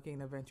are looking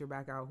to venture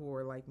back out, who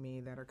are like me,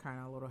 that are kind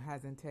of a little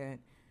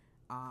hesitant,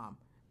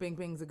 Bing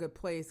Bing's a good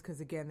place because,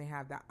 again, they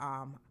have that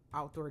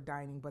outdoor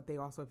dining, but they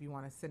also, if you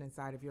want to sit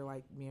inside, if you're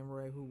like me and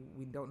Roy, who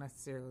we don't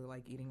necessarily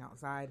like eating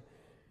outside,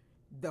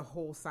 the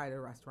whole side of the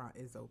restaurant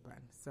is open.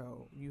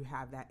 So you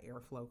have that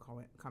airflow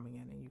coming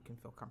in, and you can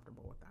feel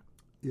comfortable with that.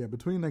 Yeah,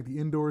 between like the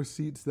indoor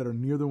seats that are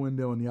near the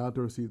window and the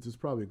outdoor seats, there's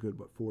probably a good,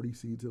 40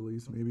 seats at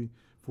least, maybe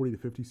 40 to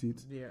 50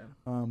 seats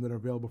that are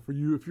available for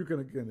you if you're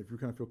going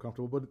to feel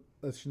comfortable. But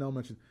as Chanel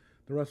mentioned,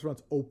 The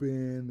restaurant's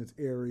open, it's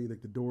airy,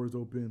 like the doors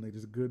open, like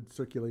just good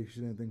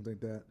circulation and things like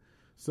that.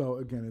 So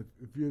again,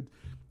 if you're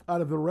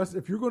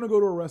if you're going to go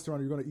to a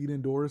restaurant, you're going to eat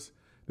indoors.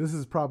 This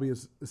is probably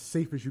as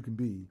safe as you can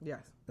be.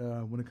 Yes.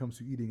 When it comes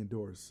to eating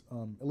indoors,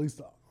 at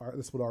least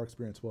that's what our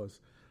experience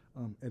was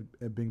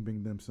at Bing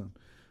Bing Dim Sum.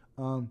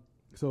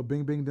 So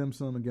Bing Bing Dim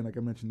Sum, again, like I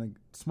mentioned, like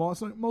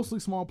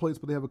mostly small plates,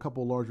 but they have a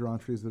couple larger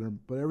entrees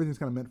but everything's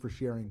kind of meant for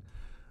sharing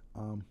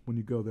when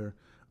you go there.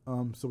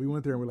 So we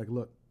went there and we're like,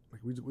 look, like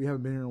we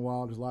haven't been here in a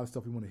while. There's a lot of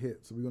stuff we want to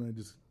hit, so we're gonna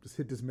just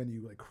hit this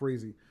menu like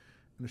crazy.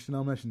 And as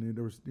Chanel mentioned,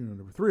 there were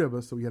 3 of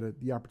us, so we had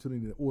the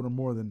opportunity to order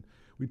more than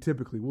we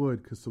typically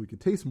would, so we could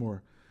taste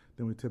more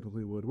than we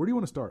typically would. Where do you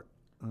want to start?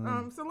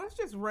 So let's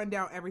just run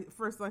down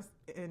first. Let's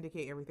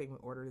indicate everything we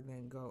ordered, and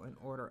then go in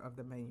order of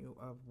the menu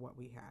of what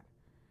we had.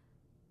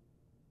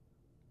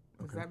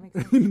 Does that make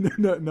sense?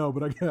 no,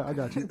 but I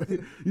got you.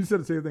 You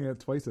said the same thing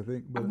twice, I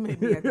think. But,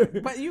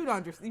 but you don't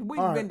understand.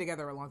 We've been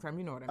together a long time.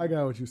 You know what I mean. I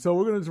got what you. So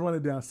we're gonna just run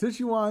it down.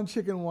 Sichuan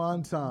chicken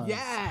wonton.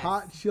 Yes.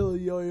 Hot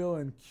chili yo-yo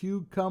and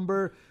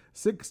cucumber.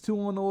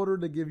 6-2 on order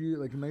to give you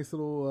like a nice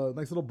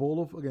little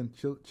bowl of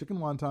chicken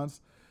wontons.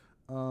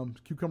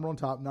 Cucumber on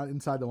top, not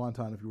inside the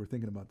wonton. If you were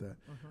thinking about that,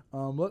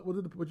 what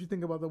did you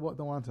think about the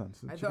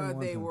wontons? I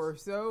thought they were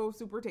so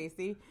super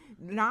tasty.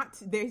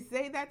 They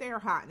say that they are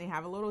hot and they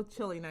have a little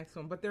chili next to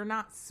them, but they're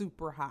not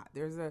super hot.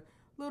 There's a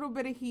little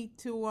bit of heat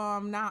to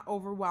them, not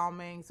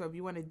overwhelming. So if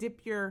you want to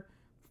dip your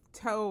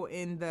toe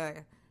in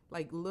the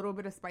like little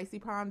bit of spicy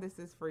pond, this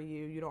is for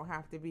you. You don't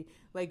have to be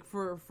like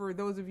for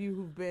those of you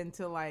who've been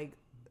to like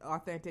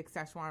authentic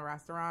Szechuan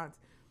restaurants.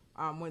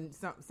 When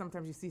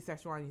sometimes you see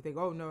Szechuan, you think,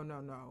 oh, no,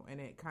 and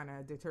it kind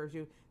of deters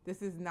you.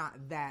 This is not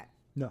that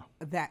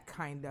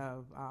kind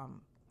of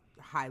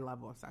high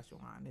level of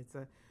Szechuan. It's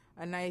a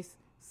nice,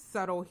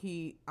 subtle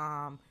heat.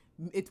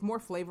 It's more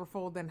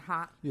flavorful than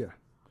hot. Yeah.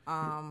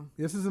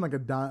 This isn't like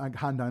a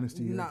Han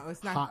Dynasty. No,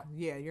 it's not. Hot.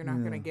 Yeah, you're not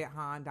going to get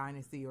Han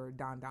Dynasty or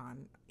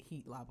Don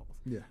heat levels.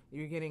 Yeah.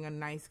 You're getting a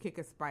nice kick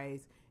of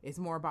spice. It's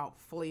more about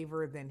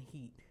flavor than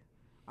heat.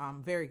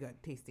 Very good.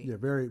 Tasty. Yeah,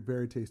 very,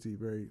 very tasty.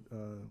 Very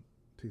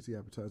tasty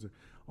appetizer.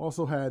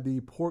 Also had the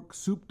pork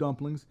soup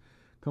dumplings.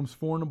 Comes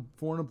four to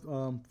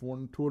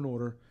an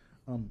order.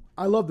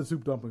 I love the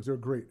soup dumplings. They're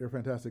great. They're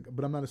fantastic.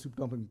 But I'm not a soup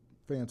dumpling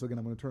fan, so again,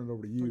 I'm going to turn it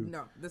over to you.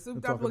 No, the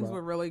soup dumplings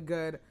were really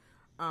good.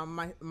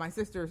 My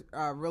sister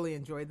really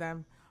enjoyed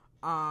them.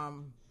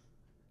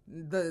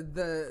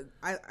 The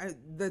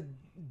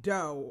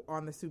dough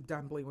on the soup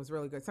dumpling was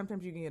really good.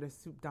 Sometimes you can get a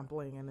soup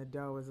dumpling and the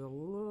dough is a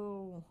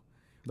little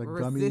like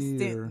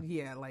resistant.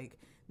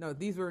 No,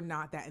 these were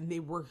not that, and they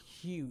were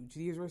huge.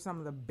 These were some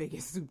of the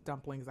biggest soup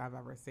dumplings I've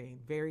ever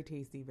seen. Very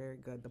tasty, very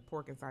good. The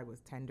pork inside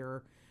was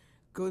tender,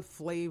 good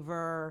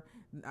flavor.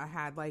 I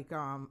had like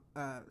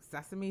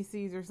sesame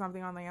seeds or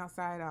something on the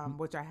outside,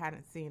 which I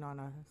hadn't seen on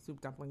a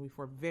soup dumpling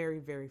before. Very,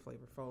 very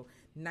flavorful.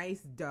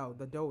 Nice dough.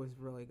 The dough is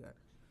really good.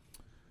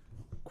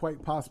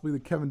 Quite possibly the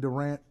Kevin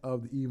Durant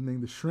of the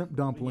evening, the shrimp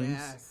dumplings.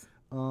 Yes.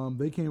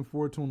 They came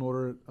forward to an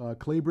order.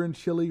 Claiborne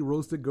chili,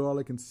 roasted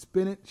garlic, and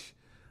spinach.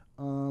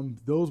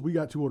 We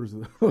got 2 orders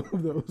of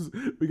those.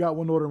 We got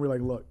 1 order and we're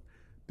like, look,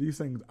 these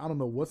things, I don't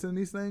know what's in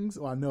these things.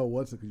 Well, I know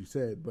what's because you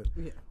said, but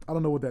I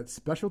don't know what that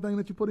special thing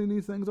that you put in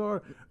these things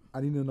are. I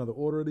need another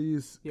order of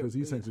these because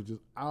these things are just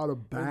out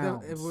of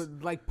bounds. It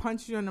would like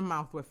punch you in the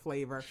mouth with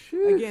flavor.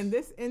 Sheesh. Again,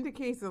 this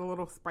indicates a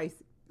little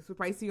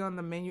spicy on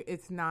the menu.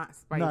 It's not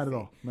spicy. Not at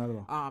all.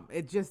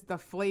 It just, the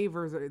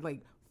flavors are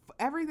like,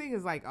 everything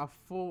is like a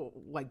full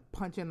like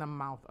punch in the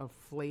mouth of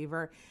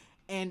flavor.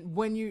 And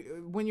when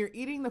you're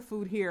eating the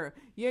food here,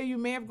 you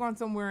may have gone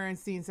somewhere and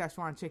seen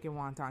Szechuan chicken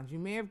wontons. You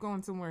may have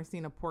gone somewhere and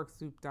seen a pork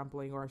soup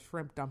dumpling or a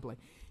shrimp dumpling.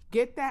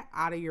 Get that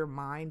out of your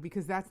mind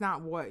because that's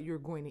not what you're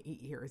going to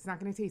eat here. It's not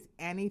going to taste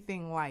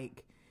anything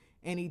like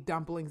any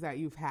dumplings that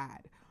you've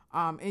had.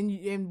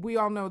 And we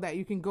all know that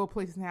you can go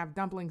places and have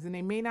dumplings and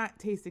they may not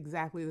taste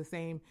exactly the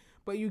same,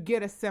 but you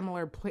get a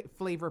similar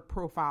flavor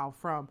profile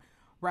from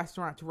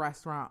restaurant to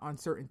restaurant on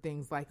certain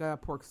things like a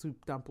pork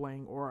soup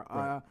dumpling or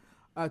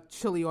a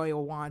chili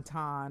oil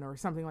wonton or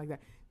something like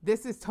that.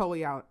 This is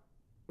totally out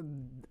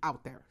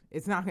there.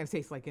 It's not going to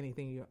taste like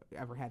anything you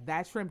ever had.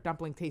 That shrimp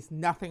dumpling tastes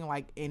nothing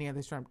like any of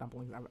the shrimp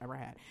dumplings I've ever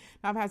had.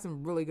 Now, I've had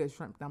some really good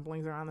shrimp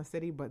dumplings around the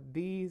city, but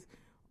these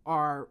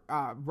are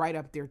right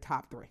up there,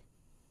 top 3.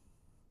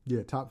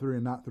 Yeah, top 3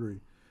 and not 3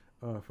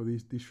 for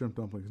these shrimp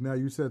dumplings. Now,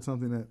 you said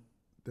something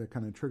that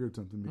kind of triggered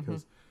something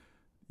because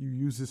you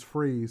use this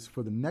phrase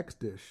for the next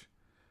dish.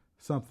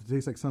 Something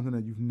tastes like something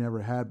that you've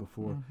never had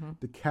before.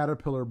 The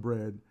caterpillar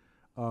bread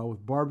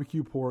with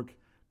barbecue pork,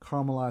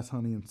 caramelized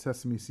honey, and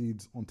sesame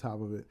seeds on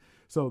top of it.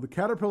 So the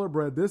caterpillar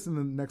bread, this and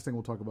the next thing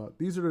we'll talk about.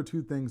 These are the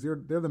 2 things.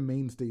 They're the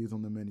mainstays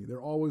on the menu.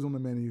 They're always on the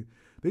menu.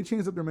 They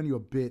change up their menu a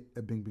bit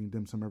at Bing Bing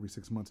Dim Sum every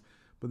 6 months.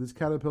 But this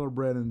caterpillar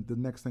bread and the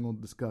next thing we'll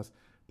discuss,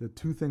 the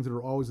 2 things that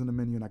are always on the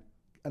menu,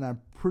 and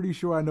I'm pretty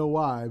sure I know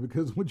why,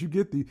 because once you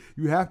get these,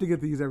 you have to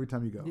get these every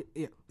time you go.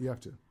 Yeah. You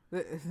have to.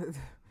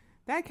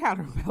 That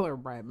caterpillar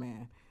bread,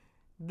 man,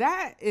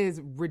 that is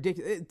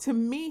ridiculous. To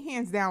me,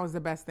 hands down, was the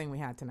best thing we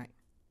had tonight.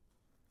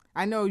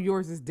 I know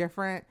yours is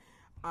different.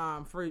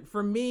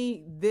 For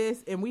me,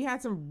 this, and we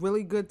had some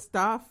really good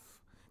stuff.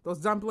 Those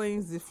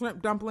dumplings, the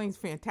shrimp dumplings,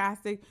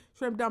 fantastic.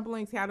 Shrimp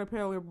dumplings,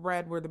 caterpillar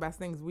bread were the best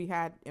things we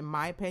had, in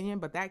my opinion.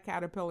 But that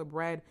caterpillar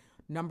bread,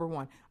 number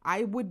one.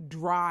 I would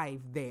drive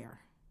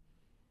there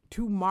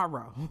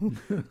tomorrow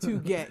to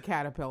get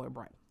caterpillar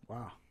bread.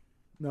 Wow.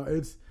 No,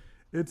 it's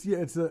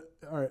all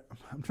right.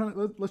 I'm trying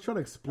to let's try to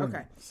explain.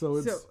 Okay. So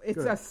it's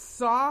a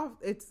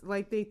soft. It's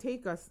like they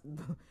take us.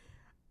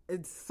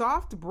 It's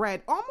soft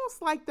bread,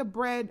 almost like the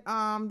bread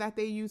that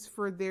they use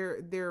for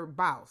their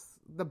baos,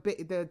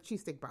 the cheese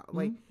stick bao.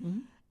 Like,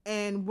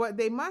 and what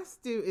they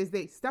must do is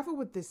they stuff it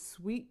with this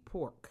sweet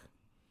pork.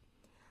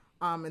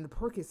 And the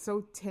pork is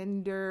so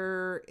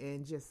tender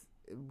and just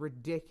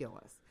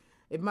ridiculous.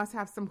 It must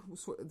have some.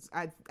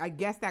 I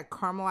guess that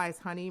caramelized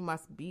honey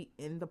must be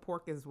in the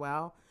pork as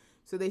well.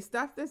 So they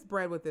stuff this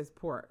bread with this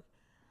pork,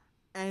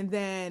 and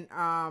then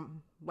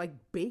like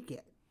bake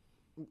it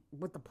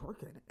with the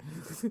pork in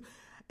it.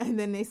 And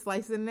then they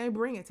slice it and they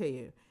bring it to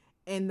you.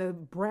 And the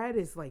bread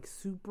is like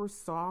super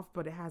soft,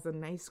 but it has a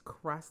nice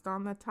crust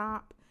on the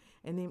top.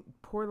 And they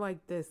pour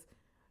like this,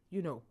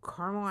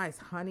 caramelized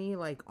honey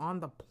like on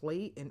the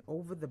plate and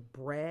over the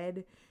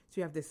bread. So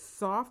you have this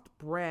soft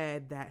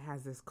bread that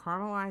has this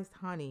caramelized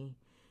honey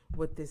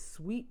with this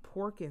sweet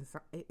pork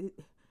inside.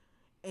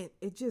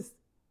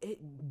 It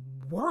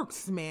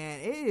works, man.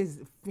 It is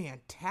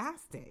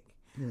fantastic.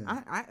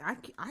 Yeah.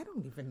 I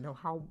don't even know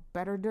how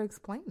better to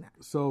explain that.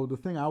 So the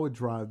thing I would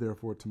drive there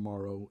for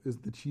tomorrow is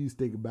the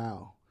cheesesteak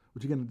bao,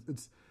 which again,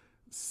 it's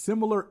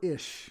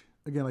similar-ish.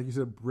 Again, like you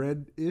said,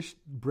 bread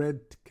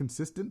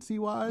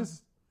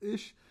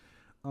consistency-wise-ish.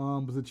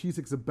 But the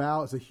cheesesteak's a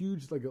bao. It's a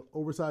huge, like an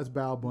oversized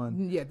bao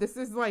bun. Yeah, this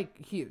is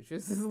like huge.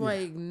 This is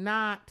like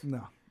not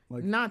small.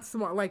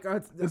 Like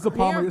it's a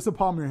palm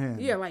of your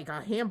hand. Yeah, like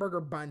a hamburger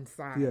bun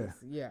size.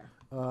 Yeah.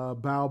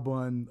 Bao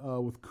bun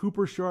with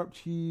Cooper sharp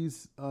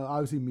cheese,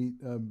 obviously meat,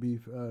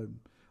 beef,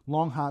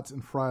 long hots,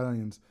 and fried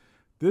onions.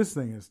 This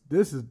is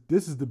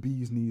the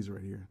bee's knees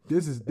right here.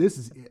 This is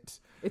it.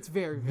 It's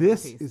very, very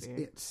tasty. This is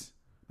it.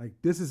 Like,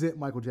 this is it,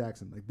 Michael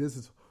Jackson. Like, this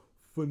is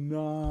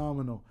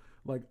phenomenal.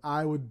 Like,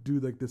 I would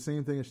do like the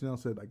same thing as Chanel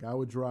said. Like, I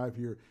would drive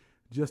here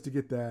just to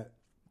get that.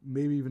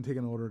 Maybe even take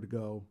an order to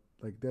go.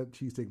 Like, that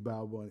cheesesteak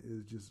bao bun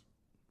is just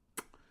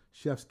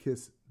chef's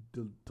kiss,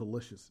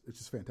 delicious. It's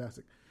just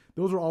fantastic.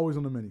 Those are always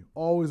on the menu.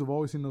 I've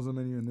always seen those on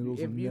the menu. And those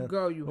if you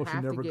go, you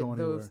have to get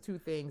those two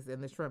things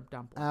and the shrimp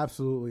dumpling.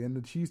 Absolutely, and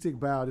the cheesesteak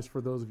bao, just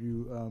for those of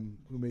you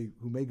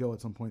who may go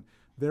at some point,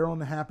 they're on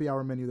the happy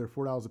hour menu. They're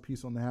 $4 a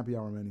piece on the happy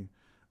hour menu,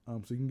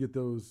 so you can get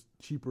those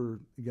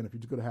cheaper. Again, if you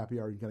just go to happy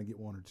hour, you can kind of get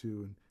one or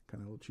two, and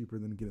kind of a little cheaper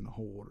than getting a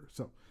whole order.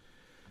 So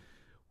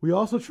we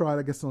also tried,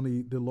 I guess, on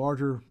the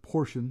larger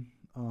portion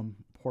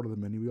part of the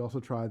menu. We also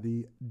tried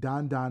the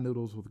dan dan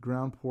noodles with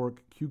ground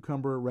pork,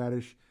 cucumber,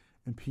 radish,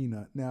 and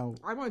peanut. Now,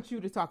 I want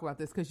you to talk about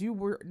this because you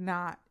were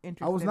not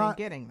interested in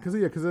getting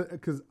that.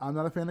 Because I'm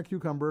not a fan of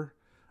cucumber.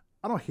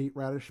 I don't hate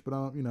radish, but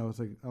it's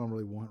like I don't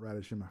really want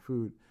radish in my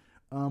food.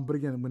 But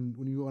again,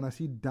 when I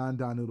see Dan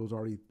Dan noodles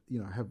already,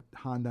 I have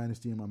Han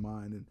Dynasty in my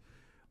mind, and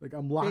like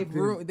I'm locked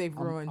in. They've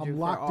ruined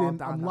you.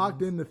 I'm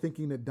locked into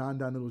thinking that Dan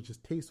Dan noodles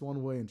just taste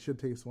one way and should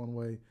taste one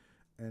way,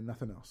 and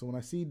nothing else. So when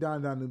I see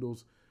Dan Dan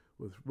noodles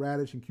with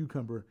radish and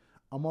cucumber,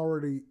 I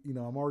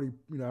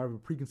have a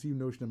preconceived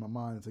notion in my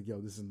mind. It's like,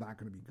 this is not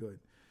going to be good.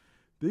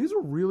 These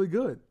are really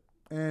good.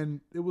 And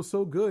it was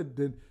so good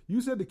that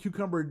you said the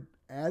cucumber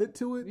added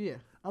to it. Yeah.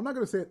 I'm not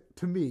going to say it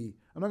to me.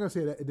 I'm not going to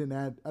say that it didn't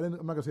add. I'm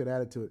not going to say it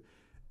added to it.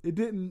 It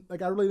didn't, I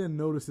really didn't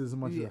notice it as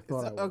much as I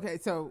thought I would. Okay.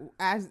 So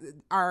as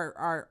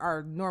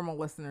our normal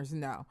listeners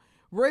know,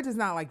 Roy does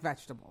not like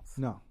vegetables.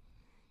 No.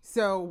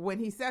 So when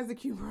he says the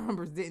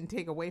cucumbers didn't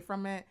take away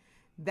from it,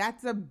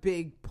 that's a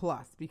big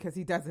plus because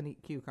he doesn't eat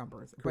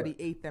cucumbers, Correct. But he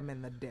ate them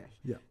in the dish.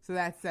 Yeah. So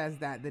that says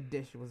that the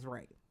dish was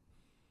right.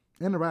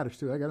 And the radish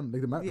too. I got him.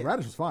 The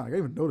radish was fine. I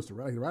didn't even notice the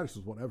radish. The radish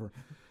was whatever.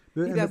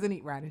 He doesn't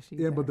eat radish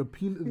either. Yeah, but the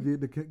peanut,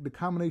 the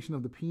combination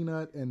of the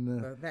peanut and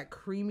that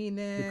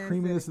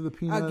creaminess, of the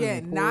peanut.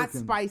 Again, not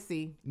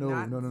spicy. No,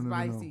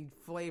 spicy,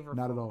 flavorful.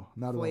 Not at all.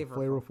 Not at all.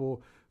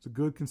 Flavorful. It's a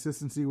good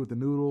consistency with the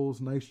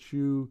noodles, nice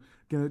chew.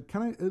 Again,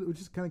 it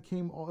just kind of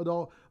came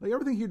all like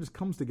everything here just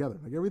comes together.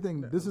 Like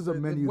everything. This is a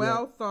menu.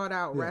 Well thought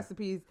out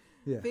recipes.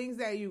 Yeah. Things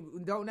that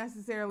you don't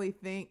necessarily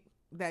think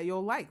that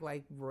you'll like.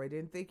 Like Roy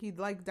didn't think he'd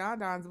like Don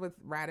Don's with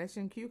radish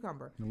and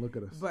cucumber. And look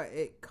at us. But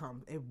it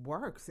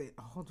works. It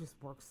all just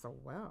works so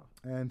well.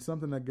 And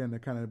something again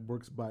that kind of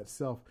works by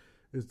itself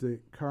is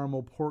the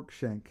caramel pork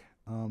shank.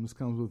 This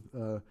comes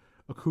with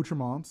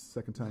accoutrements.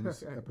 Second time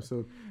this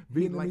episode.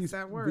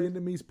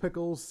 Vietnamese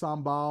pickles,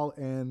 sambal,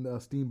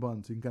 and steamed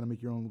buns. So you can kind of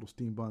make your own little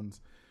steamed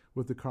buns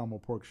with the caramel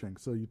pork shank.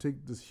 So you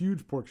take this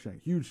huge pork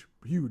shank, huge,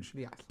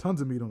 yes.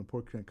 Tons of meat on the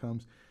pork shank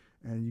comes.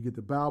 And you get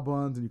the bao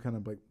buns, and you kind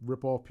of like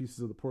rip off pieces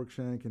of the pork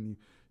shank, and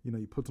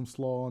you put some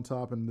slaw on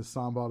top, and the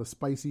sambal is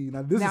spicy.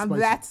 Now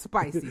that's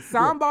spicy.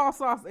 Sambal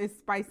sauce is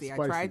spicy. I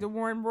tried to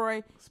warn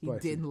Roy.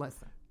 Spicy. He didn't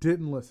listen.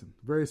 Didn't listen.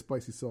 Very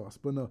spicy sauce,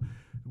 but no,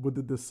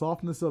 with the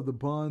softness of the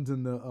buns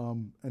and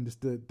and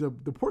just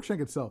the pork shank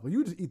itself. Like,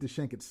 you just eat the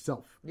shank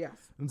itself. Yes,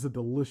 and it's a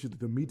delicious.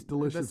 The meat's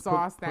delicious. The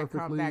sauce that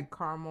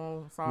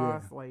caramel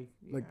sauce,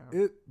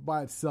 it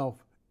by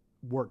itself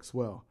works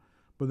well.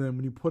 But then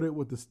when you put it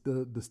with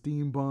the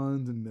steamed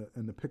buns and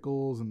the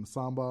pickles and the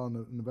sambal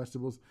and the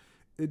vegetables,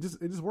 it just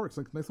works.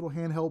 Like, nice little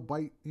handheld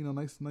bite.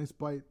 Nice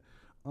bite.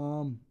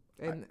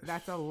 And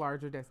that's a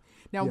larger dish.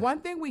 Now, one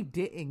thing we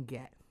didn't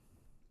get,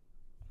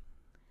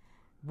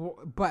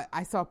 but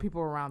I saw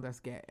people around us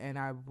get, and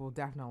I will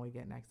definitely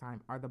get next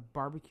time, are the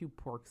barbecue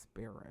pork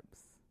spare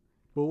ribs.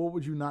 But what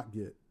would you not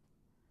get?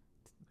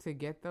 To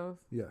get those?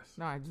 Yes.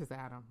 No, I just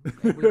add them.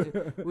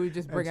 We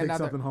just bring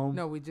another. Something home?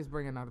 No, we just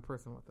bring another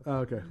person with us. Oh,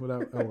 okay, well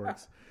that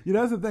works.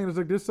 That's the thing.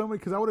 There's so many,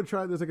 because I would have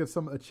tried. There's like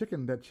a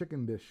chicken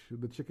dish,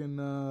 the chicken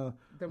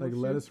like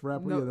lettuce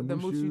wrapper. No, the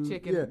mushu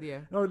chicken.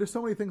 Yeah. No, there's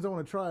so many things I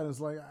want to try, and it's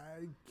like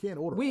I can't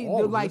order. We all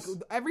do, of like this.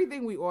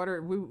 Everything we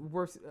ordered.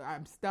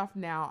 I'm stuffed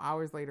now.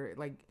 Hours later,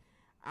 like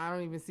I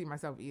don't even see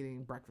myself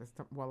eating breakfast.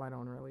 Well, I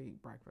don't really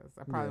eat breakfast.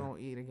 I probably won't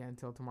eat again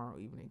until tomorrow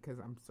evening because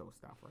I'm so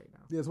stuffed right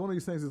now. Yeah, it's one of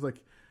these things. Is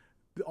like,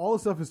 all the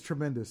stuff is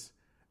tremendous,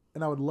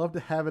 and I would love to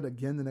have it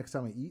again the next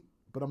time I eat.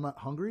 But I'm not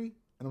hungry,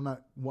 and I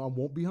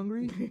won't be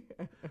hungry.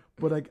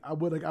 But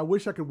I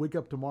wish I could wake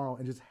up tomorrow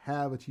and just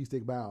have a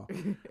cheesesteak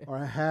bao, or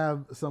I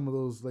have some of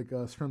those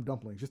shrimp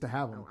dumplings just to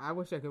have them. I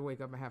wish I could wake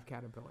up and have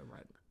caterpillar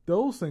bread.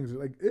 Those things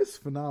are it's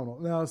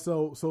phenomenal. Now,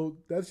 so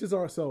that's just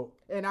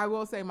And I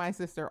will say, my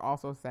sister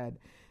also said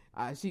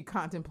she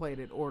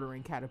contemplated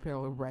ordering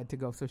caterpillar bread to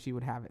go so she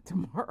would have it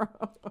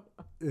tomorrow.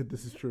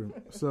 This is true.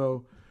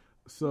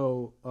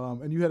 So,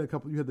 and you had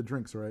the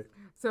drinks, right?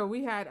 So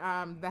we had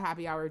the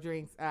happy hour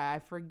drinks. I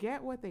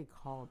forget what they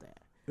called it.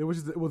 It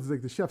was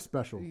like the chef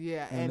special.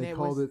 Yeah, and they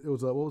called it. It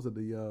was what was it?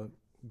 The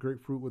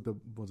grapefruit with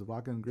was it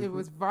vodka and grapefruit? It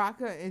was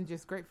vodka and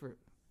just grapefruit,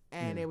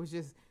 and it was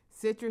just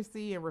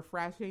citrusy and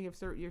refreshing.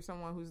 If you're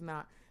someone who's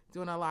not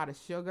doing a lot of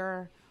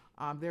sugar,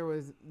 there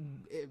was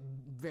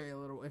very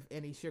little, if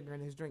any, sugar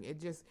in this drink. It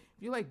just,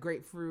 if you like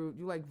grapefruit,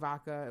 you like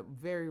vodka,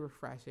 very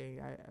refreshing.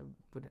 I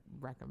would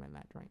recommend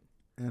that drink.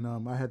 And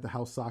I had the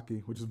house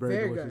sake, which is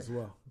very delicious as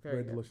well.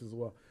 Very delicious as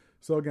well.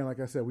 So again,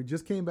 like I said, we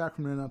just came back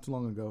from there not too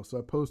long ago. So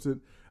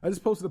I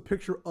just posted a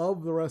picture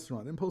of the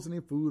restaurant. I didn't post any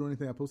food or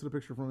anything. I posted a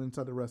picture from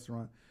inside the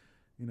restaurant.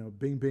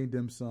 Bing Bing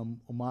Dim Sum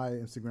on my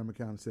Instagram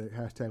account and said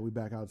hashtag we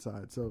back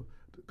outside. So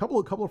a couple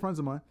of friends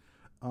of mine.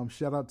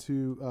 Shout out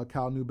to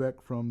Kyle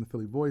Newbeck from the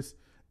Philly Voice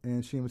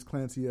and Seamus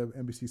Clancy of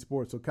NBC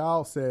Sports. So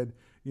Kyle said,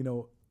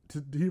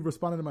 he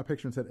responded to my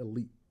picture and said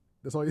elite.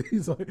 That's all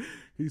he's like.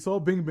 He saw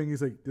Bing Bing.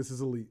 He's like, this is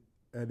elite.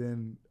 And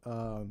then,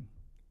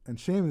 and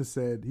Seamus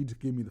said, he just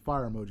gave me the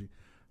fire emoji.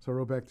 So I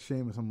wrote back to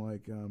Seamus. I'm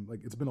like,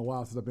 it's been a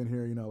while since I've been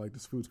here.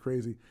 This food's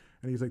crazy.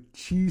 And he's like,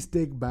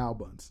 cheesesteak bao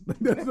buns.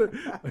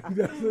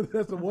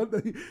 That's the one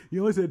thing. He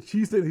only said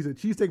cheesesteak. He said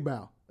cheesesteak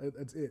bao.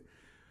 That's it.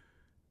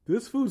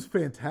 This food's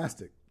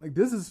fantastic.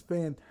 This is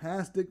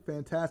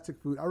fantastic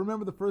food. I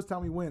remember the first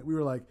time we went, we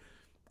were like,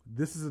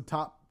 this is a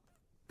top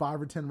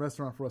 5 or 10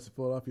 restaurant for us in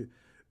Philadelphia.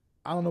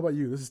 I don't know about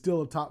you. This is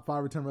still a top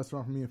 5 or 10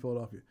 restaurant for me in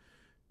Philadelphia.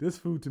 This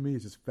food to me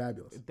is just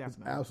fabulous.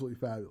 Definitely. It's absolutely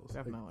fabulous.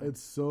 Definitely.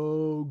 It's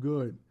so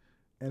good.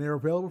 And they're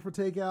available for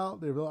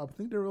takeout. I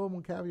think they're available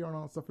on Caviar and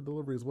all that stuff for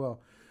delivery as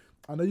well.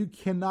 I know you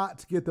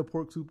cannot get the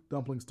pork soup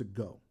dumplings to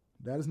go.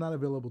 That is not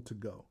available to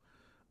go.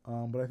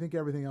 But I think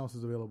everything else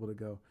is available to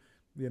go.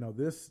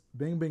 This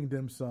Bing Bing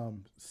Dim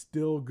Sum,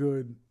 still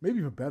good. Maybe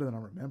even better than I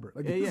remember.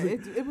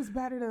 It was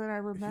better than I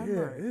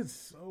remember. Yeah, it's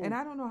so and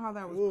I don't know how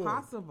that was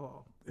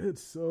possible.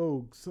 It's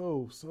so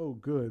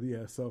good.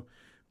 Yeah, so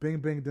Bing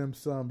Bing Dim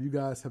Sum, you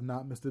guys have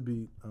not missed a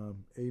beat.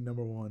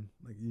 Number one.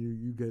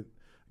 You get,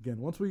 again,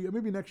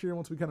 maybe next year,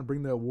 once we kind of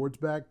bring the awards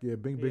back,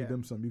 Bing Bing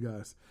Dim Sum, you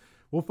guys,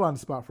 we'll find a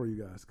spot for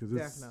you guys because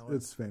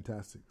it's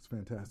fantastic. It's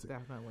fantastic.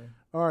 Definitely.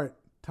 All right,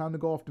 time to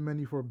go off the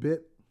menu for a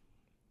bit.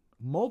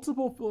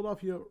 Multiple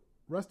Philadelphia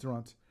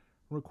restaurants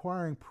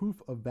requiring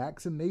proof of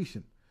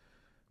vaccination.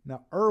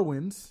 Now,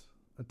 Irwin's,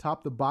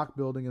 atop the Bach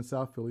building in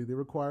South Philly, they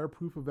require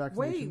proof of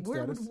vaccination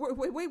status.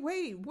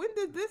 Wait. When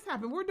did this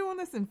happen? We're doing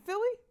this in Philly?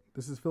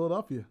 This is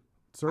Philadelphia.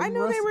 I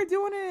knew they were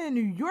doing it in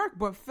New York,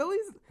 but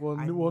Philly's.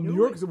 New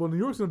York's going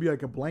to be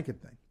like a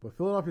blanket thing, but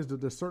Philadelphia's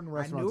there's certain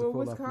restaurants. I knew it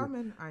was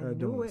coming. I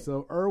knew it.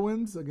 So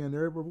Irwin's, again,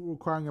 they're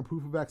requiring a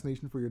proof of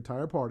vaccination for your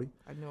entire party.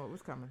 I knew it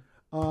was coming.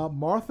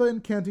 Martha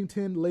in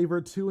Kensington, Laver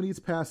 2 in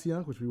East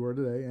Passyunk, which we were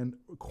today, and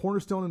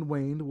Cornerstone in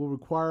Wayne will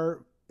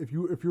require if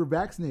you're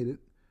vaccinated,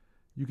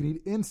 you can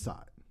eat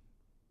inside.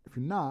 If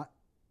you're not,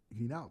 you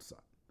can eat outside.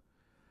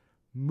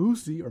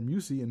 Musi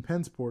in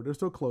Pennsport, they're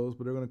still closed,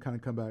 but they're going to kind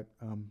of come back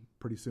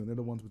pretty soon. They're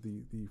the ones with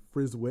the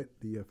Frizzwit,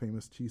 the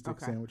famous cheesesteak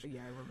sandwich.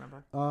 Yeah, I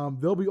remember.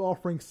 They'll be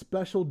offering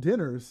special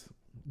dinners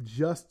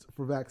just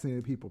for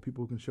vaccinated people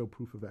who can show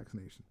proof of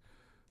vaccination.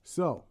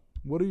 So,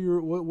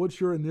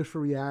 what's your initial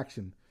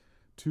reaction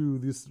to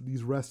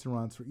these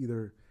restaurants for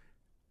either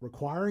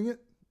requiring it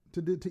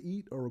to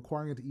eat or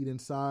requiring it to eat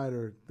inside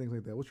or things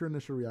like that? What's your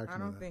initial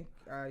reaction? I don't think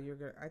you're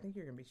gonna. I think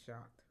you're gonna be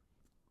shocked.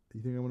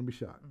 You think I'm going to be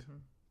shocked? Mm-hmm.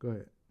 Go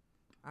ahead.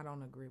 I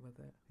don't agree with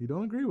it. You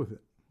don't agree with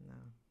it? No.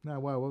 Now,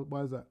 why?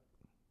 Why is that?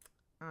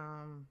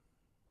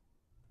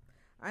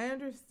 I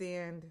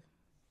understand.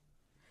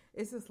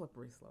 It's a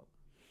slippery slope.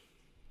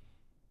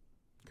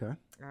 Okay.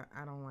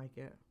 I don't like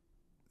it.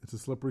 It's a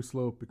slippery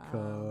slope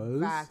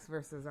because vax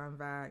versus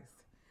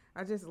unvaxxed.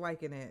 I just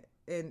liken it,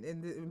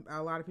 and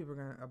a lot of people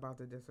are about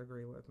to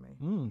disagree with me.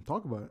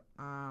 Talk about it.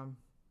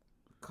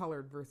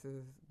 Colored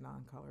versus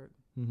non-colored.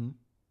 Mm-hmm.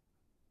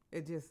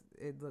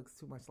 It looks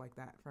too much like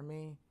that for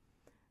me.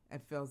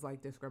 It feels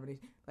like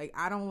discrimination. Like,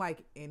 I don't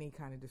like any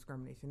kind of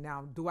discrimination.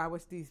 Now, do I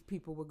wish these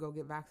people would go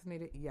get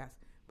vaccinated? Yes,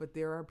 but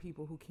there are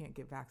people who can't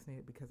get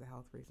vaccinated because of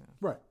health reasons.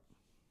 Right.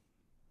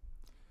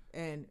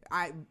 And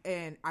I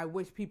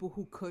wish people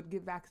who could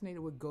get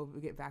vaccinated would go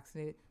get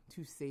vaccinated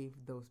to save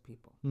those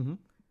people. Mm-hmm.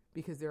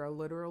 Because there are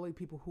literally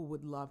people who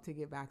would love to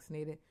get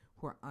vaccinated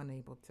who are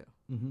unable to.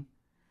 Mm-hmm.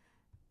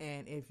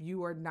 And if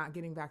you are not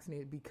getting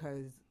vaccinated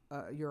because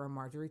you're a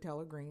Marjorie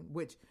Taylor Greene,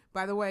 which,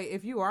 by the way,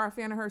 if you are a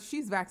fan of her,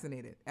 she's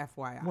vaccinated,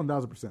 FYI.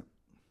 1,000%.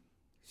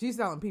 She's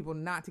telling people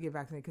not to get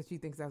vaccinated because she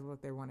thinks that's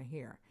what they want to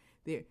hear.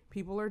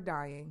 People are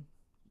dying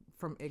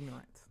from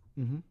ignorance.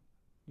 Mm-hmm.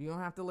 You don't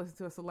have to listen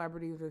to a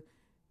celebrity.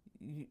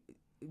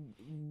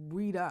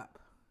 Read up.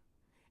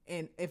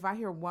 And if I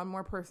hear one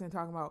more person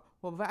talking about,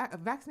 well,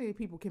 vaccinated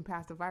people can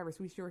pass the virus,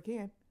 we sure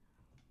can.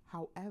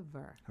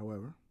 However,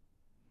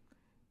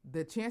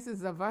 the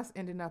chances of us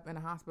ending up in a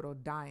hospital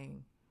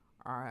dying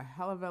are a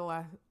hell of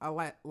a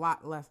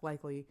lot less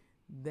likely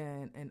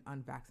than an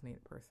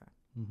unvaccinated person.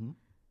 Mm-hmm.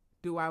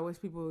 Do I wish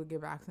people would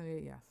get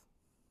vaccinated? Yes.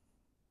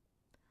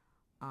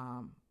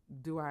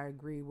 Do I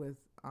agree with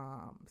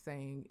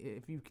saying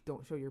if you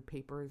don't show your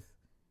papers,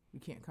 you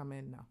can't come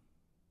in? No.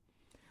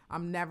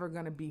 I'm never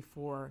going to be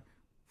for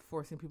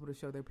forcing people to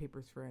show their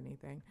papers for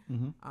anything,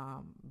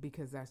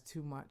 because that's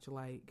too much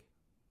like,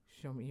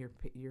 show me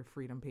your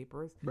freedom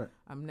papers. Right.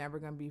 I'm never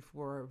going to be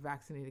for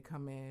vaccinated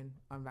come in,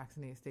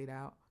 unvaccinated stay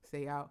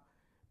out,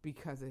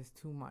 because it's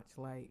too much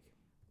like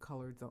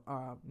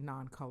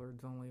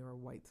non-coloreds only or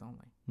whites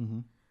only. Mm-hmm.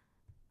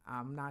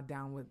 I'm not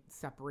down with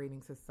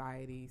separating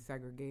society,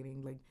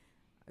 segregating like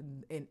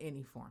in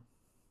any form,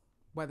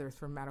 whether it's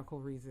for medical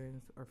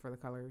reasons or for the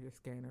color of your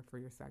skin or for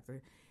your sex.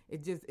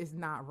 It's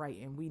not right,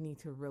 and we need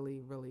to really,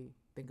 really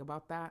think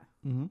about that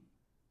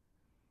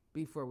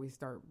before we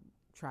start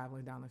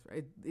traveling down this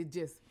road. It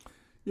just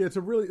it's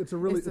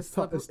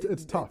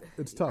tough.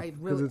 It's tough.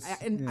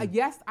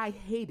 Yes, I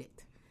hate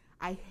it.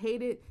 I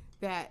hate it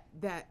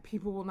that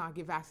people will not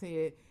get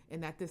vaccinated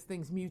and that this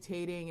thing's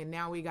mutating, and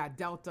now we got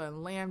Delta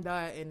and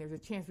Lambda, and there's a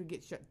chance we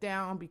get shut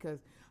down because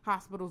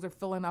hospitals are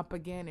filling up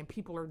again and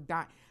people are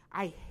dying.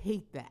 I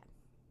hate that.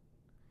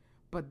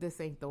 But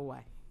this ain't the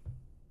way.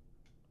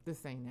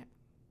 This ain't it.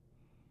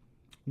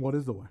 What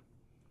is the way?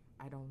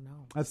 I don't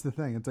know. That's the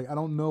thing. It's like, I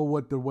don't know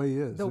what the way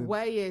is. The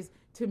way is,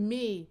 to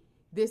me,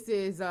 this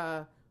is,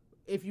 back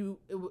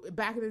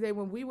in the day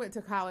when we went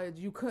to college,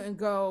 you couldn't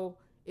go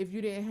if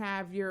you didn't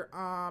have your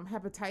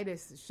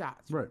hepatitis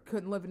shots. Right. You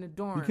couldn't live in the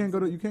dorms.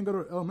 You can't go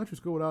to elementary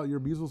school without your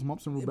measles,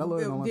 mumps, and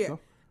rubella and all that stuff.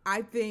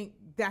 I think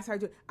that's how I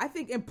do it. I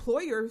think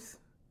employers,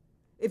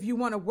 if you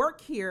want to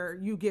work here,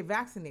 you get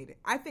vaccinated.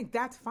 I think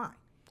that's fine.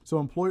 So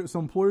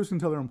employers can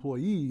tell their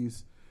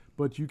employees,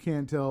 but you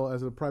can't tell,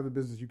 as a private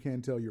business, you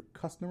can't tell your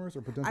customers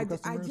or potential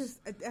customers.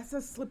 That's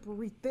a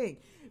slippery thing.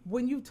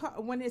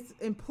 When it's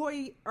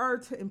employer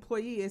to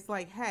employee, it's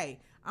like, hey,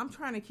 I'm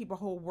trying to keep a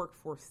whole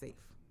workforce safe.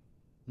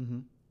 Mm-hmm.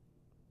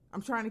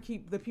 I'm trying to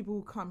keep the people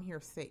who come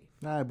here safe.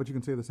 But you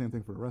can say the same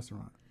thing for a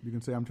restaurant. You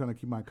can say, I'm trying to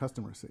keep my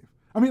customers safe.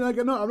 I mean, like,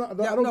 no, I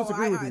don't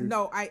disagree with you.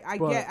 No,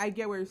 I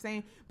get what you're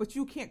saying, but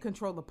you can't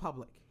control the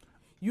public.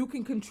 You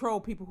can control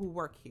people who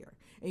work here,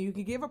 and you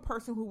can give a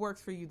person who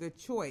works for you the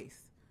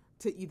choice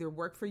to either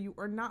work for you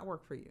or not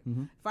work for you.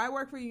 Mm-hmm. If I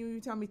work for you and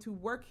you tell me to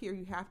work here,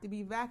 you have to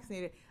be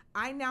vaccinated.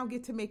 I now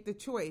get to make the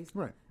choice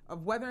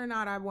of whether or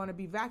not I want to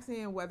be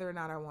vaccinated and whether or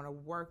not I want to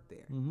work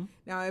there. Mm-hmm.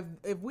 Now,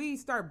 if we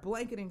start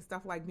blanketing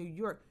stuff like New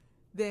York,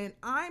 then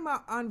I'm an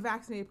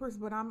unvaccinated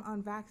person, but I'm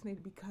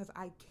unvaccinated because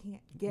I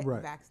can't get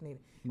vaccinated.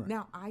 Right.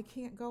 Now I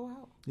can't go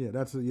out. The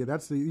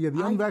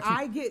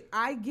unvaccinated.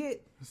 I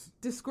get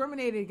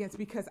discriminated against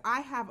because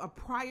I have a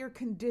prior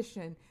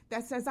condition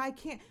that says I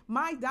can't.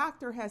 My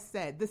doctor has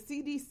said, the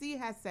CDC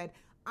has said,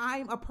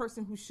 I'm a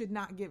person who should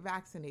not get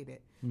vaccinated.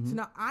 Mm-hmm. So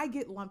now I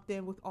get lumped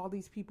in with all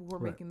these people who are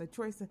making the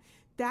choice.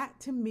 That,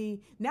 to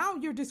me, now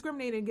you're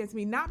discriminating against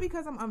me, not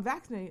because I'm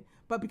unvaccinated,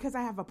 but because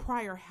I have a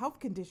prior health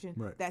condition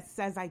that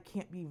says I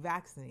can't be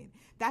vaccinated.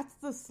 That's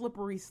the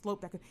slippery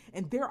slope.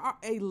 And there are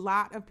a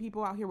lot of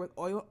people out here with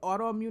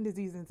autoimmune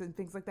diseases and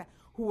things like that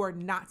who are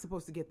not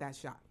supposed to get that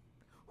shot,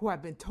 who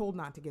have been told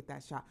not to get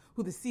that shot,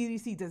 who the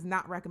CDC does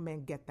not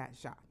recommend get that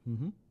shot.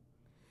 Mm-hmm.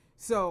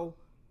 So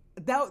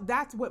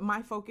that's what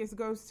my focus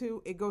goes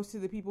to. It goes to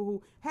the people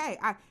who,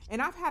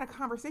 I've had a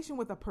conversation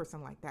with a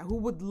person like that who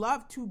would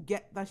love to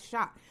get the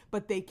shot,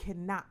 but they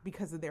cannot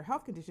because of their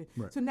health condition.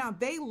 Right. So now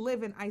they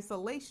live in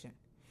isolation.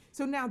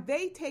 So now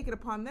they take it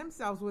upon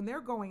themselves when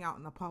they're going out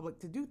in the public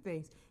to do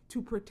things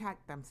to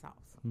protect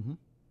themselves. Mm-hmm.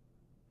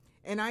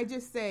 And I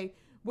just say,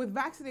 with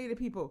vaccinated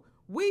people,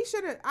 we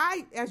should have,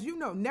 as you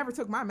know, never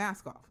took my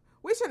mask off.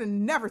 We should have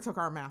never took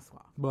our mask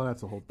off. Well,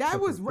 that's a whole. That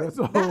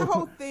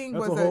whole thing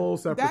was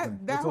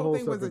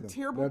a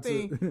terrible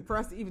thing for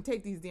us to even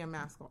take these damn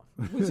masks off.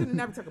 We should have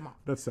never took them off.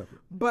 That's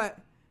separate. But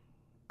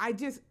I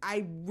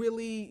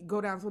really go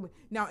down to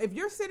now. If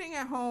you're sitting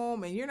at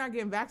home and you're not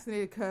getting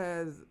vaccinated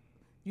because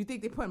you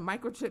think they put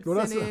microchips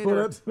in it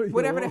or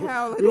whatever the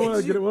hell it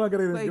is,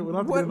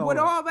 what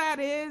all that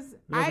is,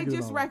 I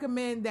just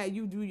recommend that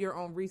you do your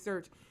own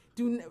research.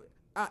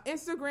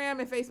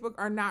 Instagram and Facebook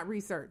are not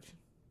research.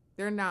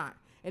 They're not.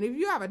 And if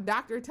you have a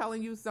doctor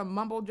telling you some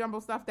mumbo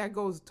jumbo stuff that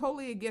goes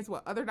totally against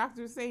what other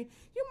doctors are saying,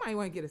 you might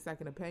want to get a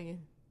second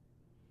opinion.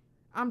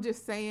 I'm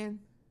just saying.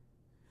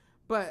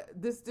 But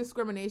this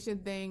discrimination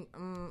thing,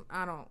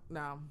 I don't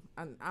know.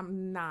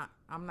 I'm not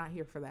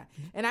here for that.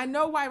 And I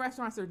know why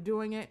restaurants are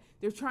doing it.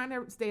 They're trying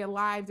to stay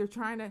alive.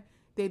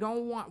 They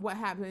don't want what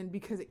happened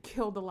because it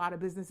killed a lot of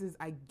businesses.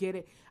 I get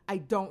it. I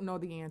don't know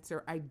the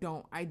answer. I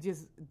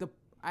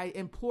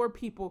implore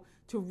people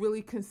to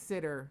really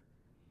consider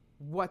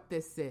what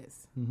this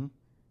is. Mm-hmm.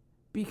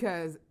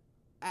 Because,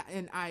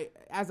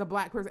 as a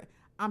black person,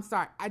 I'm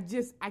sorry. I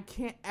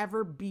can't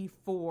ever be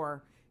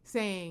for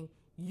saying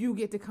you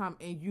get to come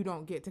and you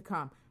don't get to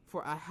come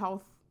for a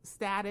health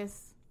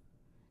status.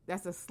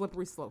 That's a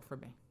slippery slope for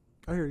me.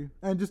 I hear you.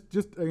 And just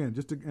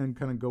to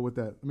kind of go with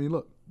that. I mean,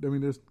 look,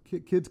 there's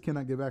kids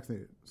cannot get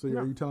vaccinated. So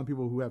are you telling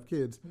people who have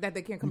kids that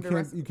they can't come to the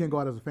restaurant? You can't go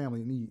out as a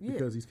family and eat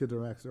because these kids are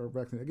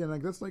vaccinated. Again,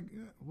 like that's like,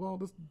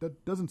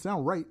 that doesn't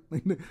sound right.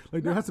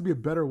 There has to be a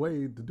better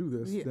way to do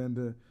this than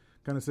to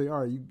kind of say, all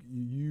right,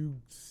 you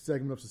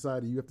segment of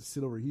society, you have to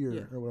sit over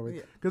here or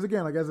whatever. Because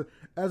again, like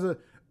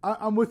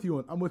I'm with you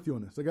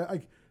on this.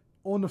 Like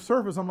on the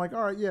surface, I'm like,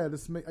 all right,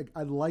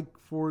 I'd like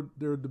for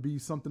there to be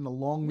something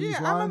along these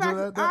lines.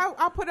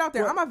 I'll put it out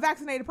there. I'm a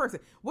vaccinated person.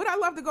 Would I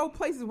love to go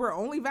places where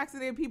only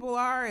vaccinated people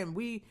are and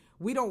we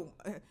don't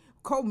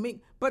co-mix?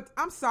 But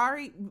I'm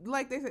sorry,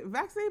 like they said,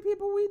 vaccinated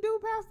people, we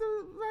pass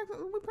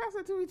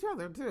it to each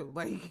other too.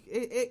 Like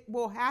it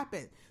will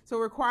happen. So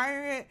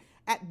requiring it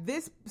at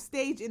this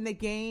stage in the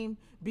game,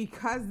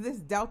 because this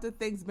Delta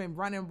thing's been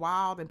running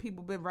wild and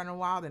people been running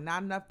wild and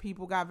not enough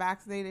people got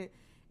vaccinated,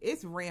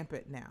 it's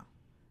rampant now.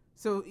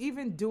 So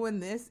even doing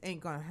this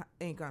ain't gonna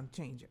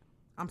change it.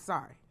 I'm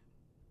sorry.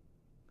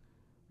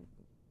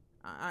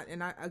 I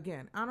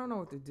don't know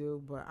what to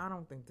do, but I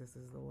don't think this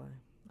is the way.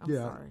 I'm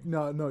sorry.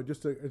 No.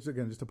 Just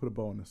to put a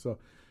bow on this. So,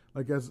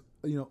 like as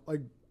you know,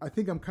 like I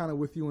think I'm kind of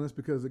with you on this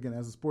because again,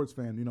 as a sports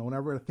fan,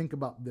 whenever I think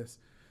about this,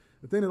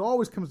 the thing that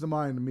always comes to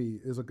mind to me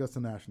is Augusta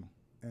National.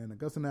 And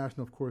Augusta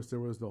National, of course, there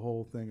was the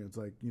whole thing. It's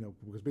like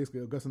because basically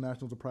Augusta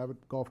National is a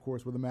private golf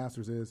course where the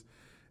Masters is.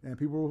 And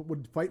people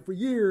would fight for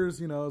years,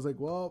 it's like,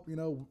 well,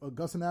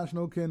 Augusta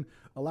National can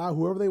allow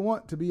whoever they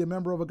want to be a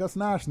member of Augusta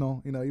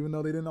National, even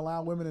though they didn't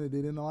allow women and they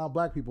didn't allow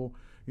black people,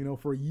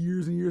 for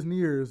years and years and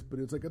years. But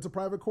it's like, it's a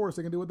private course.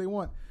 They can do what they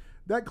want.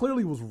 That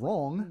clearly was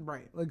wrong.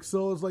 Right. Like,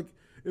 so it's like,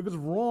 if it's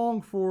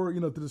wrong for,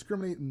 to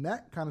discriminate in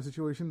that kind of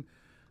situation,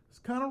 it's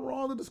kind of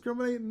wrong to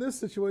discriminate in this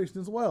situation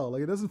as well.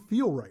 Like, it doesn't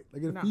feel right.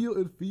 Like,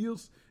 it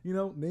feels,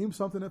 name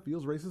something that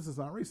feels racist. It's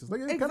not racist.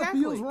 Like, it kind of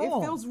feels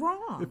wrong. It feels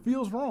wrong. It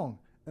feels wrong.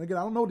 And again,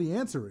 I don't know what the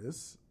answer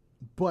is,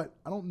 but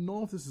I don't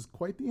know if this is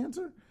quite the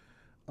answer.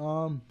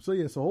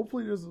 So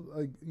hopefully there's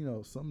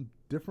some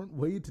different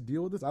way to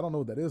deal with this. I don't know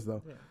what that is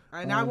though. Yeah.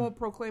 And I won't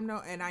proclaim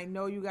no. And I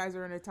know you guys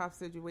are in a tough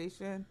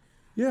situation.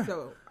 Yeah.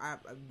 So I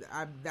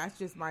that's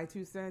just my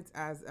 2 cents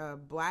as a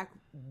black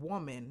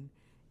woman.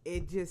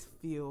 It just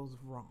feels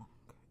wrong.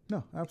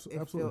 No,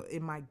 absolutely.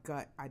 In my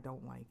gut, I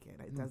don't like it.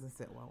 It doesn't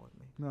sit well with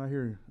me. No, I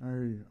hear you.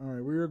 All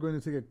right, we are going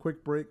to take a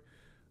quick break.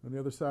 On the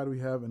other side, we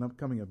have an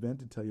upcoming event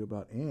to tell you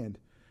about, and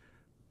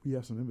we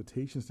have some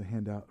invitations to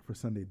hand out for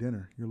Sunday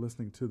dinner. You're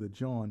listening to the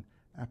John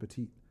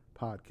Appetit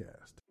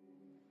Podcast.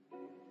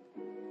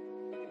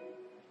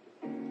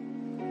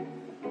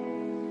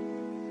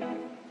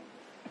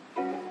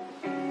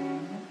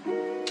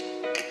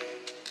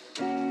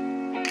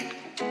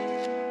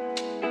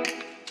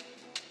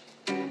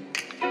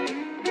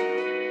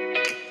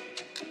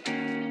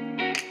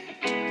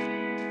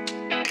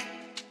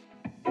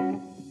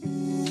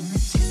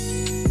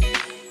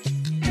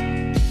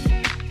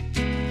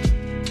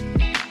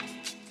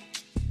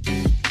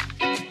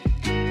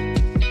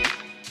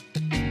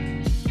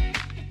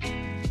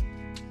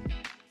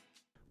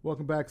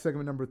 Welcome back.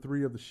 Segment number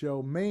 3 of the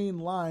show. Main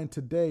line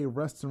today,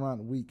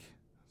 Restaurant Week.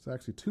 It's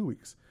actually 2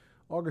 weeks.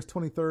 August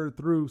 23rd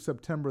through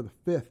September the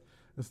 5th.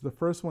 This is the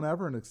first one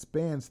ever and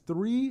expands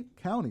 3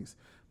 counties.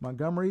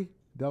 Montgomery,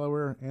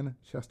 Delaware, and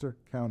Chester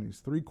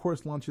counties.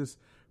 3-course lunches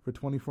for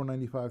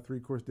 $24.95.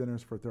 3-course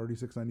dinners for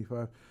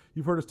 $36.95.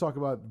 You've heard us talk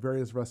about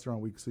various restaurant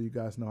weeks, so you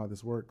guys know how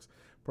this works.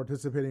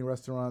 Participating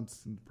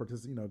restaurants,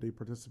 they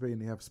participate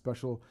and they have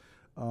special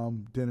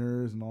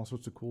dinners and all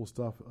sorts of cool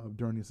stuff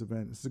during this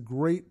event. It's a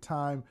great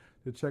time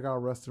to check out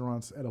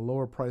restaurants at a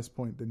lower price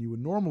point than you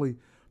would normally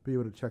be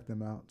able to check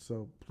them out.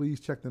 So please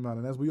check them out.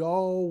 And as we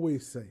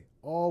always say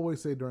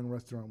during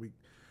Restaurant Week,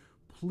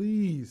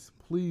 please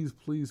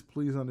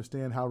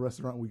understand how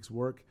Restaurant Weeks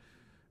work.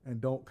 And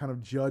don't kind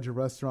of judge a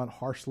restaurant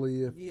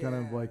harshly if kind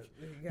of like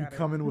you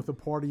come in with a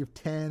party of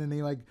 10 and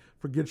they like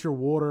forget your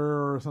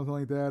water or something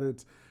like that.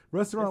 It's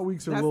Restaurant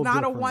Weeks are a little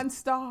different. That's not a 1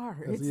 star.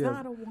 It's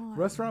not a 1.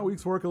 Restaurant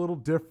Weeks work a little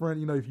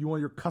different. You know, if you want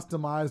your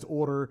customized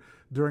order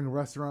during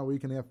Restaurant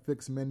Week and they have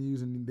fixed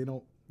menus and they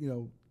don't, you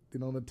know, they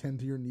don't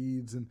attend to your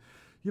needs and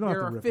you don't have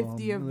to rip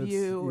 50 them. of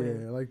you.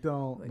 Yeah, like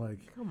don't like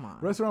come on.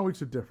 Restaurant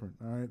Weeks are different.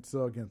 All right.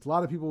 So again, it's a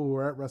lot of people who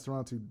are at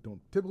restaurants who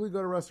don't typically go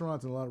to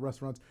restaurants, and a lot of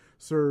restaurants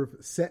serve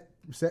set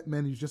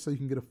menus just so you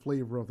can get a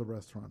flavor of the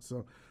restaurant.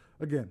 So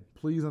again,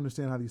 please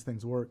understand how these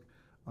things work.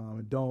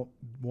 And don't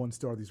 1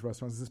 star these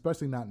restaurants,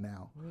 especially not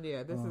now.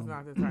 Yeah, this is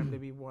not the time to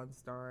be 1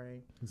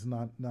 starring. It's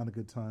not a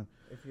good time.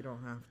 If you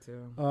don't have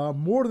to.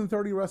 More than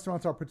 30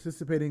 restaurants are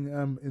participating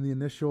in the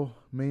initial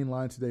Main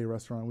Line Today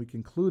Restaurant Week,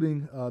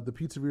 including the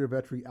Pizzeria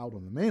Vetri out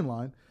on the Main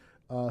Line,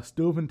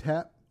 Stove and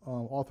Tap,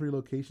 all 3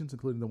 locations,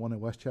 including the one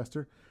in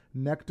Westchester,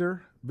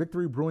 Nectar,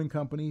 Victory Brewing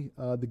Company,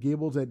 the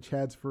Gables at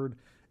Chadsford,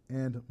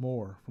 and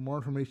more. For more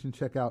information,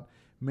 check out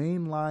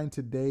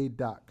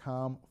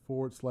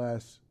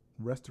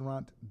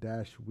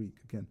mainlinetoday.com/restaurant-week.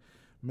 Again,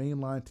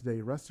 Mainline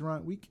Today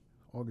Restaurant Week,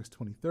 August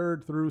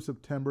 23rd through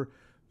September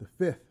the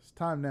 5th. It's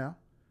time now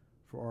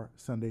for our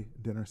Sunday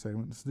dinner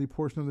segment. This is the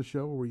portion of the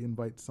show where we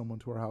invite someone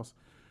to our house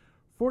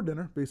for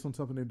dinner based on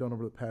something they've done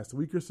over the past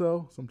week or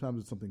so. Sometimes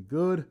it's something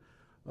good.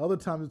 Other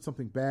times it's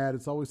something bad.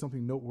 It's always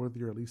something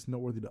noteworthy, or at least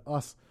noteworthy to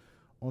us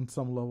on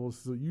some levels.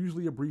 So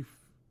usually a brief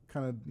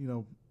kind of,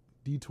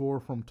 detour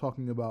from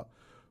talking about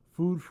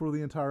food for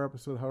the entire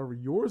episode. However,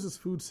 yours is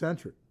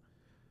food-centric.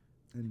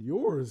 And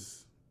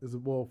yours is,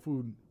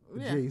 food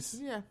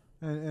adjacent. Yeah.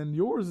 And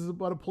yours is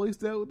about a place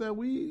that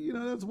we,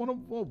 that's one of,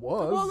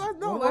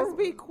 let's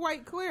be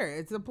quite clear.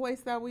 It's a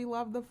place that we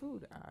love the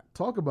food at.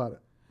 Talk about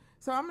it.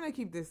 So I'm going to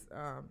keep this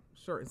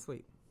short and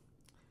sweet.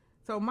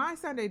 So my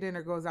Sunday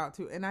dinner goes out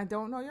to, and I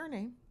don't know your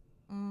name,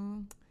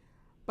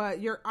 but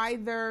you're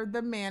either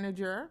the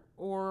manager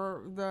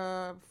or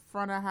the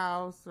front of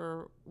house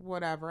or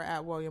whatever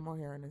at William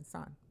O'Haron and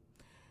Son.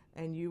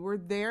 And you were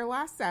there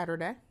last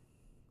Saturday,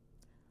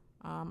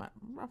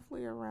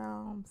 roughly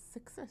around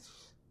 6-ish,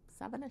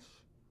 7-ish,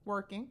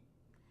 working.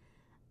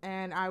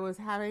 And I was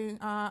having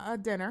a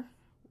dinner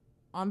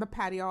on the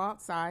patio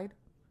outside.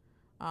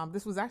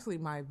 This was actually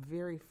my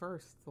very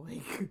first,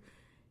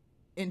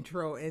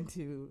 intro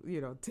into,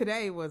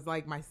 today was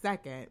my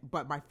second,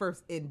 but my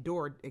first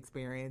indoor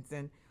experience.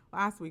 And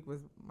last week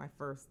was my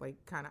first,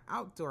 kind of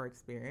outdoor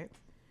experience.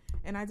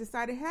 And I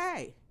decided,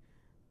 hey,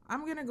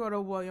 I'm going to go to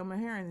William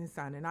O'Haron and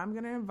Son, and I'm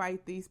going to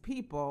invite these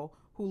people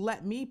who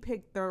let me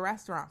pick the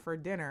restaurant for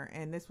dinner.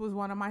 And this was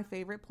one of my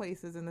favorite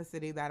places in the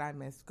city that I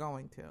missed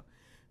going to.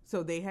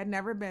 So they had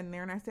never been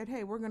there. And I said,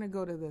 hey, we're going to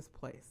go to this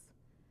place.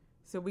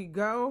 So we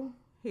go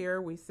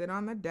here, we sit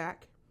on the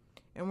deck,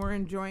 and we're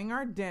enjoying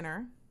our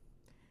dinner.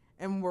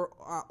 And we're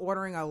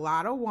ordering a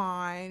lot of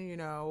wine,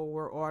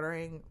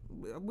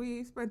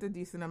 we spent a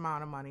decent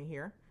amount of money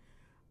here.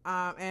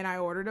 And I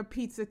ordered a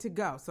pizza to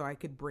go so I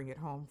could bring it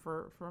home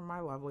for my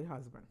lovely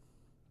husband.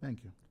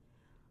 Thank you.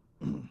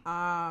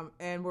 And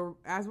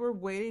as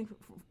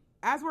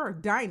we're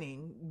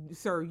dining,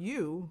 sir,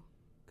 you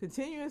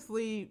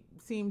continuously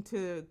seemed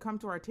to come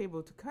to our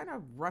table to kind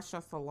of rush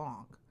us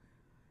along.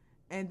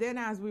 And then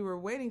as we were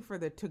waiting for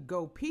the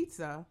to-go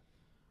pizza,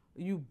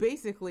 you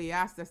basically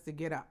asked us to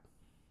get up.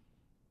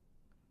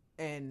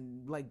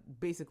 And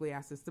basically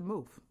asked us to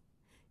move.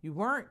 You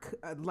weren't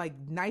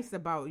nice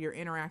about your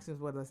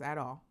interactions with us at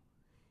all.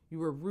 You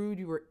were rude.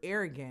 You were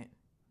arrogant.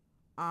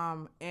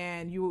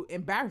 And you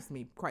embarrassed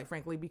me, quite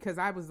frankly, because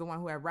I was the one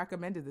who had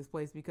recommended this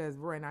place because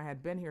Roy and I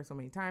had been here so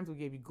many times. We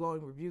gave you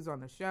glowing reviews on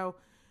the show.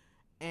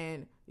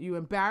 And you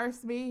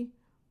embarrassed me.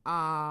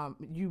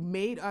 You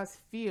made us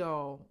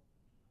feel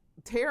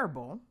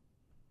terrible.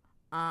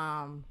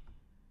 And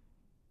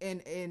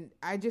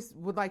I just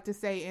would like to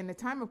say, in the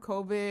time of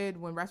COVID,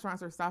 when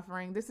restaurants are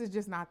suffering, this is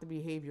just not the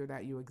behavior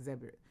that you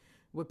exhibit.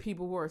 With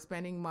people who are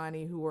spending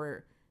money, who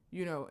are,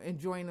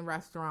 enjoying the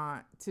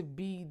restaurant, to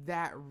be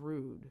that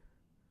rude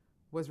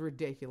was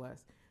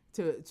ridiculous.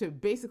 To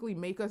basically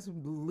make us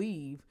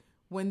leave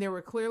when there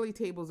were clearly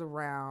tables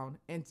around,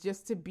 and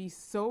just to be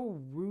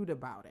so rude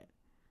about it.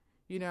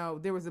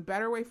 There was a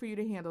better way for you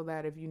to handle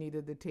that if you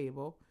needed the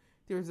table.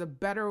 There's a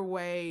better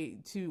way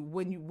to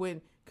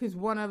because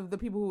one of the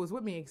people who was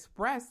with me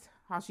expressed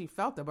how she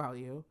felt about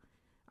you.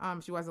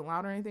 She wasn't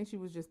loud or anything. She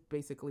was just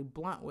basically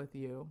blunt with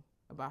you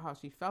about how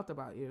she felt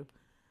about you.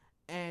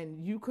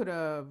 And you could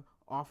have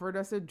offered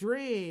us a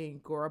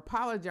drink or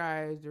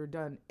apologized or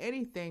done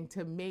anything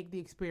to make the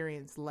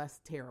experience less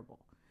terrible.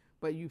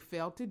 But you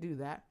failed to do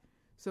that.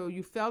 So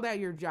you failed at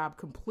your job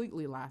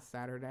completely last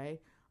Saturday.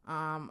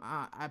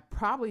 I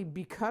probably,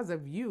 because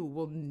of you,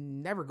 will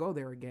never go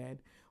there again.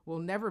 We'll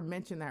never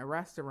mention that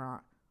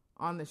restaurant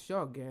on the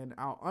show again.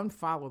 I'll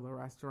unfollow the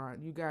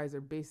restaurant. You guys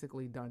are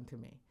basically done to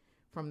me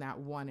from that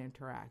one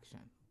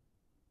interaction.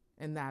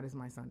 And that is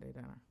my Sunday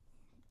dinner.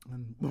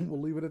 And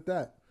we'll leave it at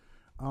that.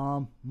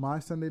 My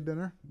Sunday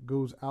dinner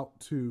goes out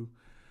to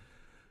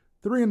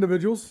 3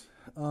 individuals.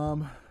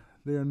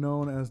 They are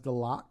known as the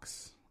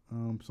Locks.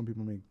 Some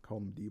people may call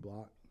them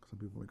D-Block. Some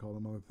people may call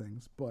them other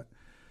things. But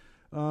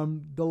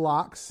the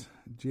Locks,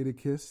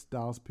 Jadakiss,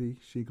 Styles P,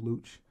 Sheek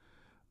Louch,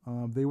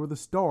 they were the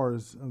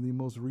stars of the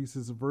most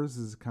recent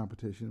Versus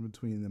competition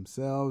between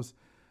themselves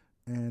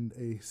and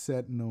a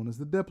set known as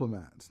the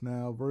Diplomats.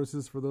 Now,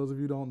 Versus, for those of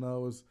you who don't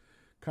know, is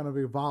kind of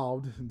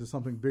evolved into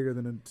something bigger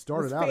than it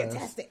started out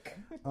fantastic.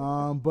 as.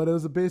 But it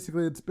was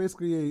basically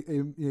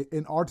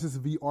an artist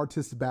v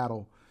artist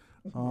battle.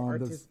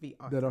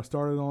 That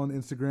started on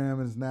Instagram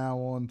and is now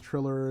on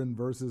Triller and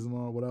Versus and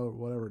all,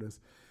 whatever it is.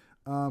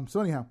 So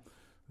anyhow,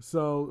 it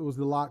was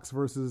the Locks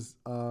versus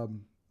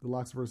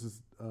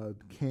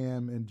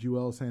Cam and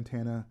Joel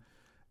Santana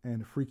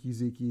and Freaky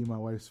Zeke, my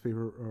wife's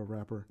favorite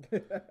rapper.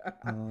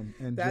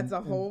 And that's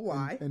a whole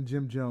lie. And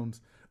Jim Jones.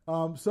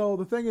 So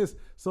the thing is,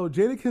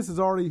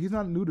 Jadakiss he's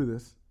not new to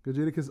this, because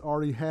Jadakiss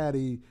already had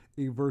a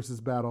Versus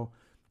battle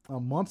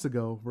months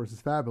ago versus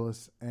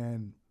Fabulous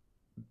and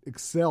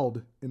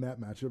excelled in that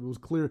matchup. It was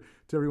clear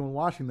to everyone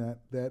watching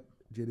that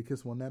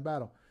Jadakiss won that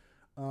battle.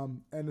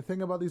 And the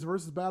thing about these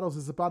Versus battles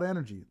is about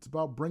energy. It's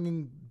about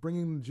bringing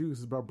the juice.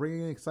 It's about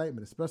bringing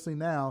excitement, especially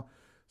now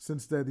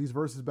since these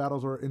Versus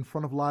battles are in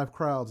front of live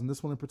crowds. And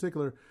this one in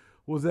particular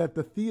was at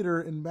the theater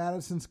in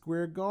Madison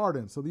Square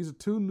Garden. So these are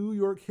 2 New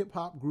York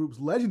hip-hop groups,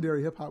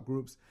 legendary hip-hop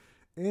groups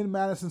in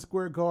Madison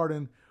Square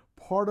Garden.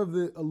 Part of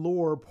the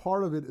allure,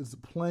 part of it is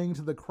playing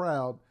to the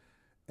crowd.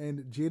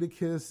 And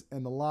Jadakiss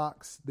and the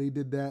Locks, they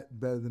did that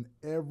better than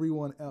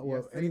anyone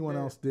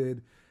else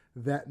did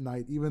that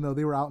night. Even though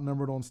they were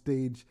outnumbered on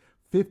stage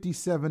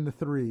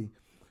 57-3,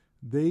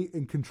 they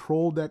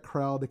controlled that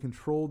crowd. They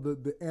controlled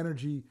the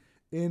energy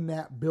in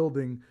that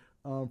building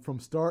from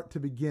start to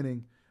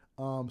beginning.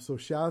 So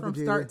shout out to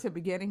Jada. Start to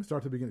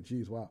beginning.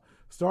 Jeez, wow.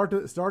 Start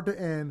to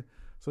end.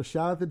 So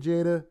shout out to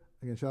Jada.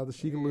 Again, shout out to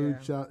Sheek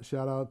Louch.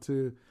 Shout out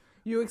to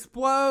you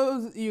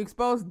exposed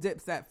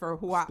Dipset for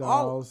who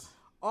Styles.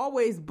 I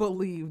always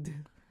believed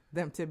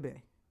them to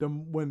be.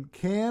 When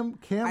Cameron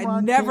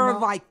I never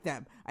liked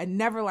them. I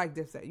never liked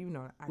Dipset. You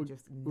know,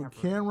 When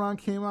Cameron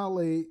came out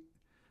late,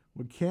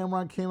 when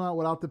Cameron came out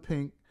without the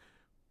pink,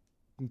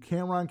 when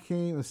Cameron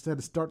came and had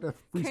to start that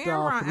freestyle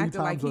Cameron 3 acted times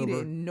like he over.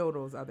 didn't know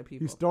those other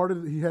people.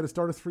 He had to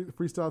start his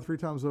freestyle 3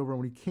 times over.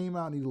 And when he came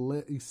out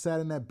and he sat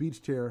in that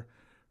beach chair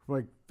for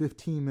like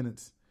 15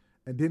 minutes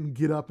and didn't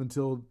get up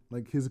until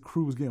like his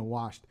crew was getting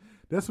washed.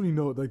 That's when you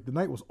know like the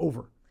night was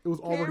over. It was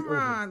already over.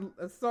 Cameron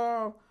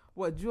saw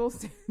what Joel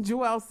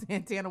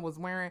Santana was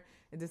wearing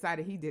and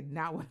decided he did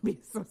not want to be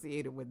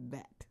associated with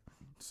that.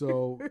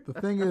 So the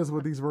thing is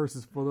with these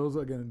Verses, for those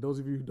of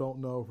you who don't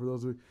know,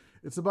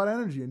 it's about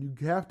energy, and you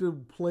have to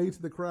play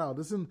to the crowd.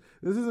 This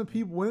isn't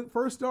people. When it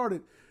first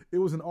started, it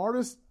was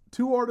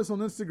 2 artists on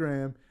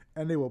Instagram,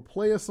 and they would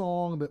play a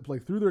song that play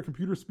through their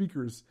computer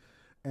speakers,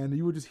 and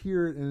you would just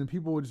hear it, and then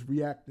people would just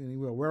react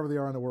anywhere, wherever they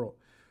are in the world.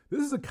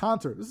 This is a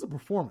concert. This is a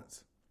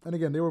performance. And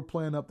again, they were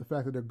playing up the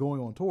fact that they're going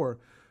on tour.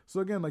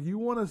 So again, like you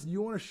want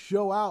to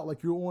show out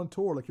like you're on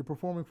tour, like you're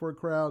performing for a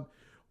crowd.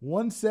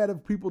 One set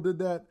of people did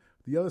that.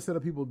 The other set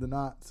of people did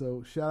not.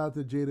 So shout out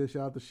to Jada,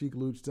 shout out to Sheek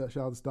Louch, shout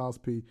out to Styles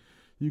P.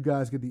 You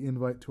guys get the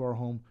invite to our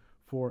home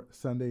for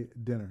Sunday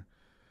dinner.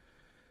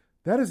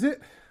 That is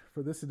it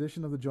for this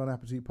edition of the John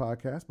Appetit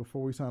Podcast.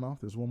 Before we sign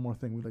off, there's one more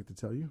thing we'd like to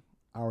tell you.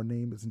 Our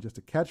name isn't just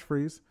a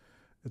catchphrase.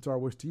 It's our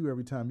wish to you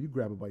every time you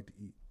grab a bite to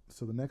eat.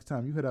 So the next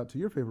time you head out to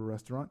your favorite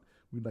restaurant,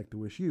 we'd like to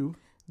wish you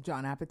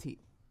John Appetit.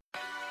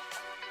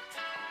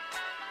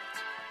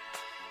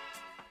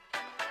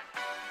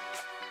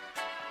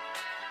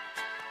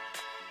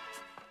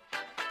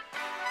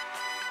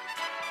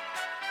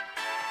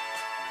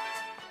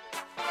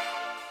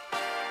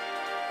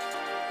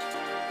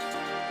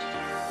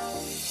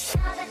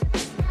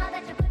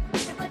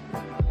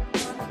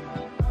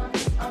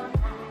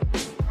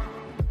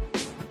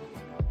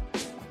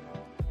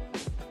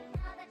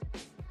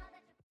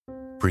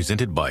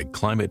 Presented by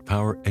Climate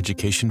Power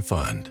Education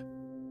Fund.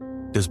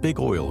 Does Big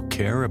Oil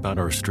care about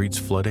our streets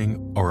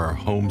flooding or our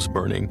homes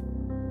burning?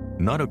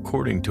 Not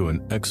according to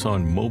an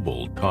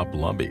ExxonMobil top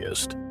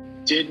lobbyist.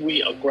 Did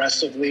we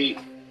aggressively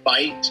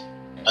fight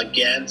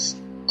against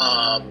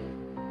some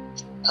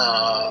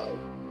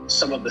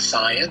of the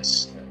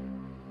science?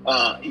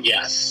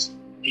 Yes.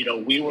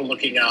 We were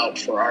looking out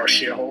for our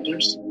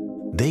shareholders.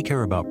 They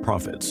care about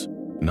profits,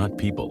 not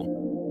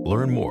people.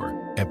 Learn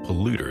more at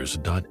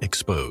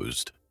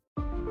polluters.exposed.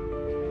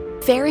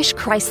 Farish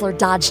Chrysler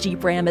Dodge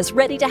Jeep Ram is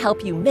ready to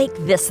help you make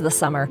this the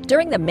summer.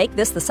 During the Make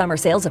This the Summer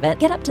sales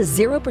event, get up to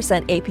 0%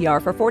 APR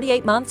for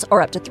 48 months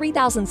or up to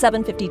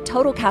 $3,750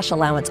 total cash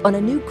allowance on a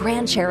new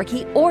Grand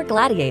Cherokee or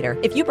Gladiator.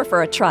 If you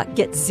prefer a truck,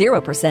 get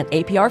 0%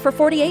 APR for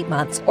 48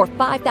 months or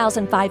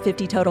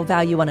 $5,550 total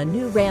value on a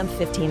new Ram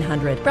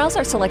 1500. Browse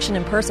our selection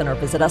in person or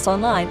visit us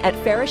online at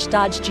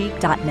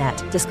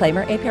farishdodgejeep.net.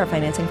 Disclaimer, APR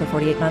financing for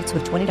 48 months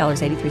with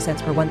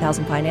 $20.83 per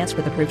 1,000 financed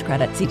with approved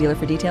credit. See dealer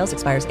for details.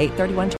 Expires 8/31.